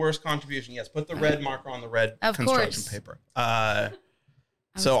track? the worst contribution? Yes. Put the red marker on the red Of construction course. paper.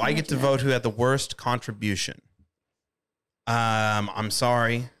 So I get to vote who had the worst contribution. I'm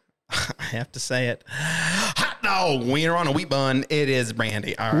sorry. I have to say it. Hot dog wiener on a wheat bun. It is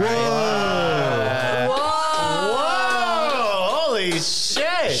Brandy. All right. Whoa! Holy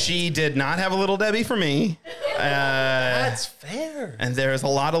shit! She did not have a Little Debbie for me. That's fair. And there's a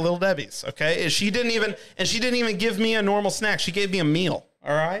lot of Little Debbies. Okay. She didn't even give me a normal snack. She gave me a meal.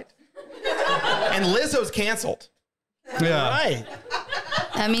 All right. And Lizzo's canceled. Yeah. Right.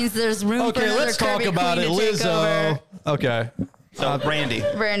 That means there's room for Okay, another let's talk Kirby about it. Queen to take Lizzo. over. Okay. So Brandy.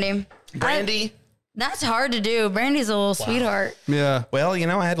 Brandy. That's hard to do. Brandy's a little sweetheart. Yeah. Well,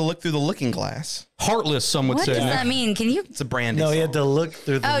 I had to look through the looking glass. Heartless, some would What say. does Nick. that mean? Can you? It's a Brandy. No, he song. had to look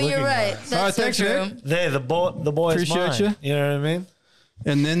through the Oh, looking you're right. glass. That's All right, so thanks, true. Nick. The boy's Appreciate mine. you. You know what I mean?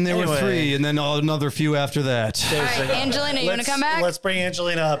 And then there were Anyway. 3, and then another few after that. All right, Angelina, you want to come back? Let's bring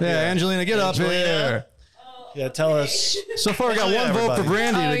Angelina up. Yeah, here. Angelina, get up Angelina. here. Yeah, tell us. So far, I got Yeah, one vote for everybody.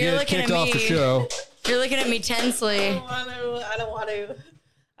 Brandy Oh, to you're get looking kicked at off the me. show. You're looking at me tensely. I don't want to.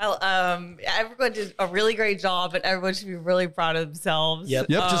 Everyone did a really great job, and everyone should be really proud of themselves. Yep.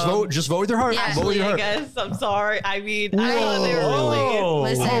 Yep, just vote with your heart. Yeah. Vote with your I heart. guess I'm sorry. I mean, I thought they were really, Whoa.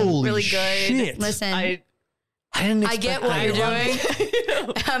 Listen, Holy really good. shit. listen. I didn't I get expect what that. you're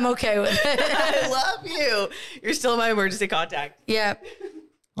doing. I'm okay with it. I love you. You're still my emergency contact. Yeah.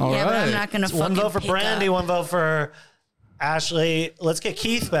 All Yeah, right. but I'm not gonna One fucking vote for pick Brandy, up. one vote for Ashley, let's get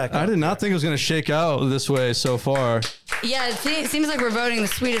Keith back. I did not think it was going to shake out this way so far. Yeah, it seems like we're voting the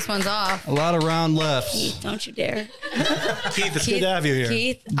sweetest ones off. A lot of round lefts. Keith, don't you dare. Keith, it's good to have you here.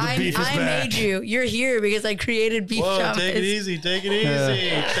 Keith, I beef is back. made you. You're here because I created beef shamas. Take it easy. Take it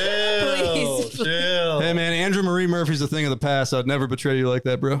easy. Chill. Please. Chill. Hey, man, Andrew Marie Murphy's a thing of the past. I'd never betray you like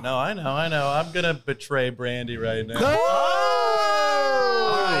that, bro. No, I know. I'm going to betray Brandy right now.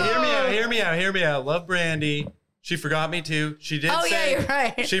 Oh! All right, hear me out. Love Brandy. She forgot me too. She did Oh, say yeah, you're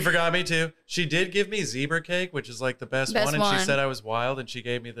right. She forgot me too. She did give me zebra cake, which is like the best one. And she said I was wild, and she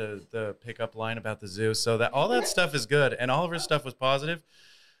gave me the pickup line about the zoo. So that all that stuff is good, and all of her stuff was positive.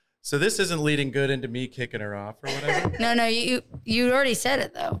 So this isn't leading good into me kicking her off or whatever. No, you already said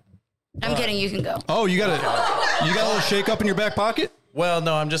it though. I'm kidding. You can go. Oh, you got a little shake up in your back pocket? Well,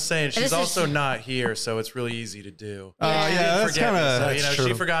 no, I'm just saying she's This is- also not here, so it's really easy to do. Yeah. She Yeah, didn't that's forget kind me, so, of. you know, true.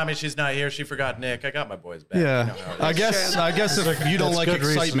 she forgot me. She's not here. She forgot Nick. I got my boys back. Yeah, You know how it is. I guess if you don't That's like good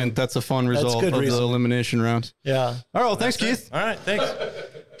reason. excitement, that's a fun result good of the reason. elimination round. Yeah. All right, well, thanks, Keith. All right, thanks. All Give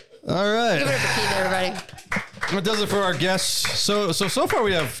it right, up to Keith, everybody. that does it for our guests. So far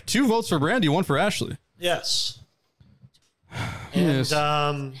we have 2 votes for Brandy, 1 for Ashley. Yes. Yes.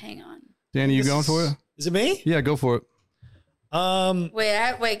 And Hang on. Danny, you going for it? is it me? Yeah, go for it.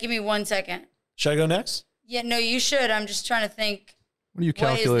 Wait, give me 1 second. Should I go next? Yeah, no, you should. I'm just trying to think. What are you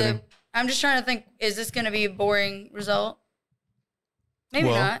What is calculating? I'm just trying to think. Is this going to be a boring result? Maybe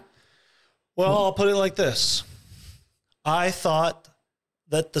Well- not. Well, I'll put it like this. I thought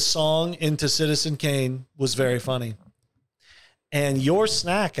that the song Into Citizen Kane was very funny. And your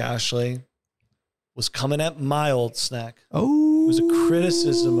snack, Ashley, was coming at my old snack. Oh, It was a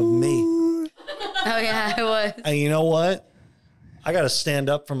criticism of me. Oh yeah, I was. And you know what? I got to stand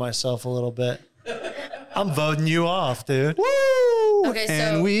up for myself a little bit. I'm voting you off, dude. Woo! Okay, so-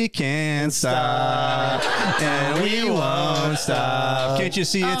 and we can't stop, and we won't stop. Can't you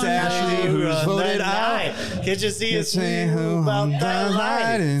see it's Oh, Ashley no. who's voted out? Can't you see it's Say me who about on that the light,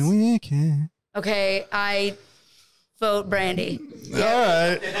 light? and we can. Okay, I vote Brandy. All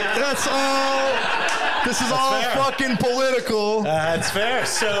right, that's all. This is all fair. fucking political. That's fair.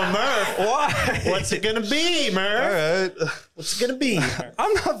 So, Murph, Why? what's it going to be, Murph? All right. What's it going to be?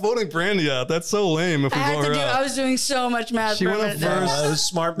 I'm not voting Brandy out. That's so lame if I we had vote to her do. out. I was doing so much math. She for a went up minute there. first. That was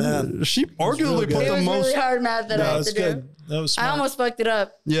smart, man. She arguably really put good. It the was most. really hard math that I That had was to good. do. That was I smart. almost fucked it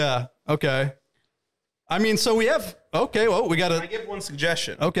up. Yeah. Okay. I mean, so we have. Okay. Well, we got I to. give one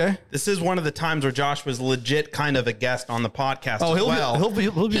suggestion. Okay. This is one of the times where Josh was legit kind of a guest on the podcast Oh, as he'll well. be.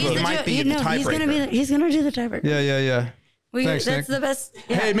 He'll be. He voting. might be the He's gonna tiebreaker. He's gonna do the tiebreaker. Yeah. Thanks, That's Nick. the best.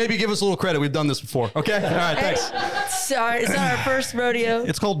 Yeah. Hey, maybe give us a little credit. We've done this before. Okay. All right. Thanks. Sorry, it's not our first rodeo.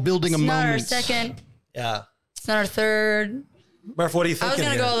 It's called building It's a not our moment. second. Yeah. It's not our third. Murph, what are you I thinking was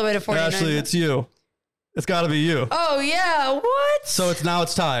gonna here? go all the way to 49. Ashley, it's you. It's got to be you. Oh yeah, what? So it's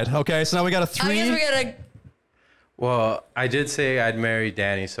tied. Okay. So now we got a I 3. guess we gotta. Well, I did say I'd marry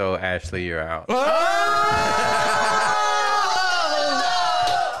Danny, so Ashley, you're out.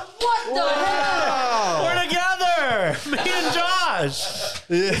 What the hell? We're together. Me and Josh.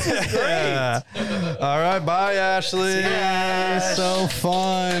 Yeah. All right. Bye, Ashley. So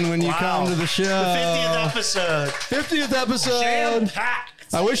fun when you come to the show. 50th episode. 50th episode.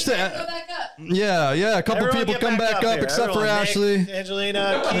 Jam-packed. I wish Go that. back up. Yeah. A couple Everyone people get come back up here. except for Everyone, Nick, Ashley.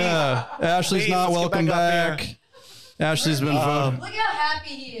 Angelina, Keith. Yeah. Ashley's Please, not let's get welcome back up back. Ashley's been voted. Look how happy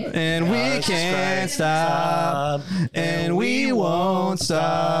he is. And we can't stop, and we won't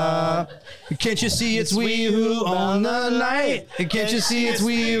stop. Can't you see it's we who own the night? And can't you see it's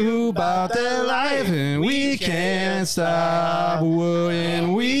we who bought the life? And we can't stop, whoa,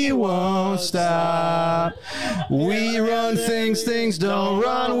 and we won't stop. We run things don't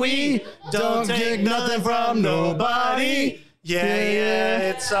run. We don't take nothing from nobody. Yeah,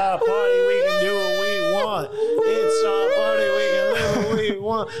 it's our party. We can do what we want. It's our party. We can live what we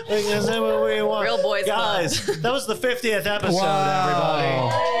want. We can say what we want. Real boys Guys, that was the 50th episode, Wow.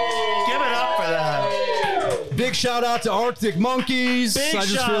 everybody. Give it up for that. Big shout out to Arctic Monkeys. Big I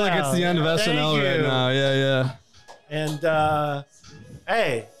just shout feel like it's the end of out. SNL Thank right you. now. Yeah. And,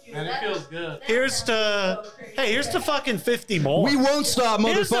 hey, Man, it feels good. here's to fucking 50 more. We won't stop,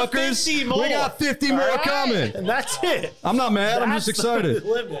 Here's the motherfuckers. 50 more. We got 50 more All right? coming. And that's it. I'm not mad. I'm That's just excited. the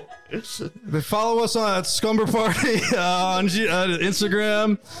limit. Follow us on Scumberparty on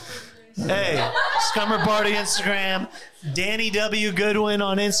Instagram. Hey, Scumberparty Instagram. Danny W. Goodwin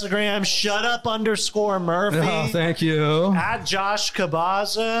on Instagram. Shut up _Murphy. Oh, thank you. At Josh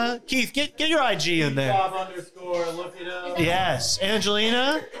Cabaza. Keith, get your IG in there. _, look it up. Yes.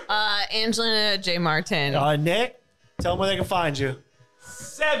 Angelina. Angelina J. Martin. Nick, tell them where they can find you.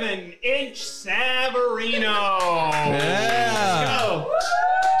 7-inch Savarino. Yeah. Go.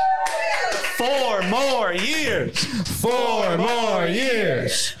 4 more years. 4 more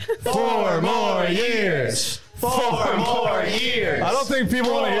years. 4 more years. 4 more years. I don't think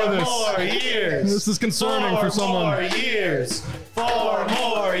people want to hear this. 4 more years. This is concerning for someone. 4 more years. 4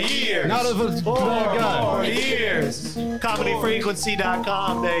 more years. Not of a bad 4 guy. more years.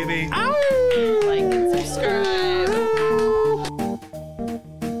 ComedyFrequency.com, baby. Like and subscribe.